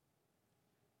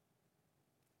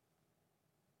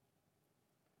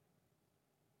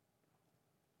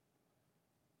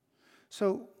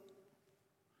 So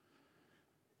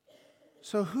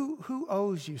who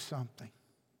owes you something?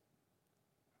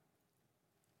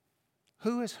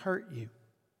 Who has hurt you?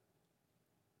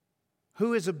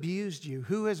 Who has abused you?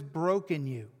 Who has broken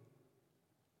you?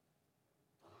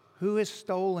 Who has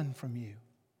stolen from you?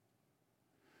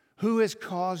 Who has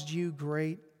caused you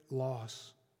great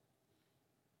loss?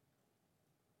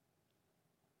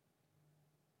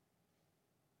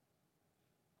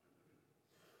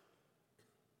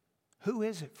 Who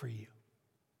is it for you?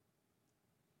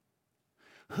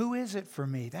 Who is it for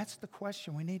me? That's the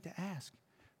question we need to ask.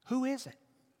 Who is it?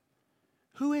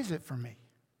 Who is it for me?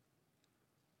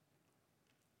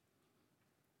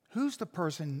 Who's the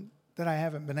person that I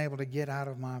haven't been able to get out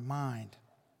of my mind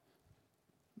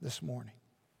this morning?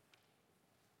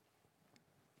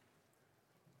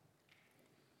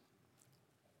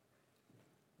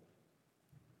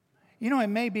 You know, it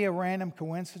may be a random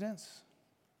coincidence.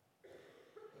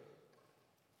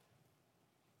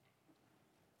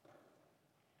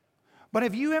 But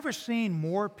have you ever seen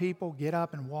more people get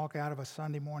up and walk out of a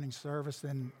Sunday morning service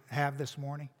than have this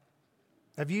morning?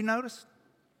 Have you noticed?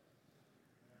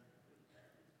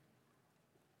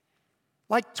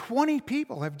 Like 20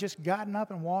 people have just gotten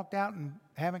up and walked out and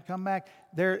haven't come back.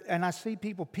 And I see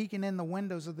people peeking in the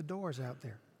windows of the doors out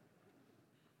there.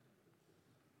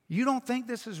 You don't think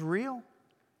this is real?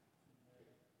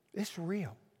 It's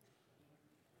real.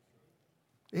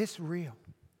 It's real.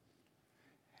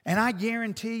 And I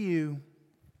guarantee you,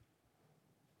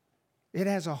 it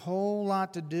has a whole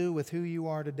lot to do with who you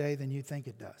are today than you think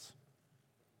it does.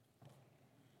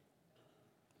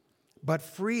 But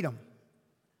freedom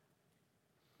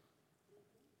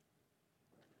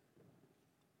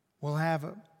will have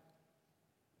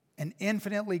an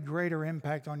infinitely greater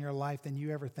impact on your life than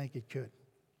you ever think it could.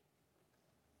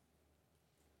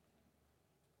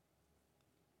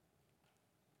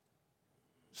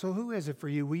 So who is it for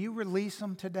you? Will you release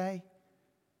them today?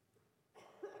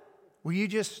 Will you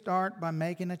just start by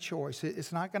making a choice?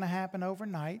 It's not going to happen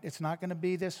overnight. It's not going to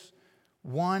be this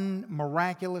one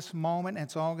miraculous moment and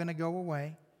it's all going to go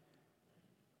away.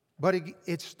 But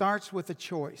it starts with a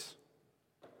choice.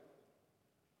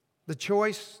 The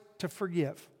choice to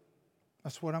forgive.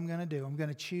 That's what I'm going to do. I'm going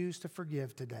to choose to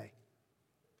forgive today.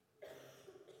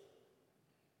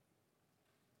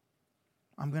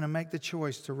 I'm going to make the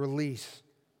choice to release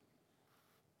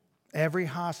every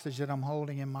hostage that I'm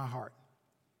holding in my heart.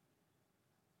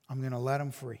 I'm going to let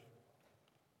them free.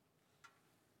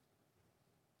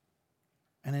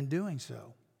 And in doing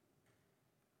so,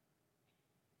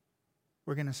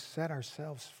 we're going to set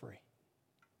ourselves free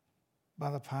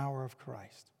by the power of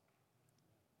Christ.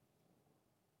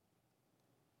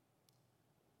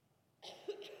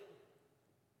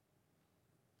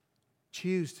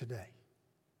 Choose today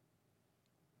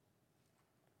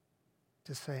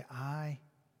to say, I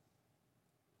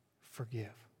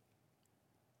forgive.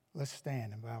 Let's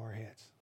stand and bow our heads.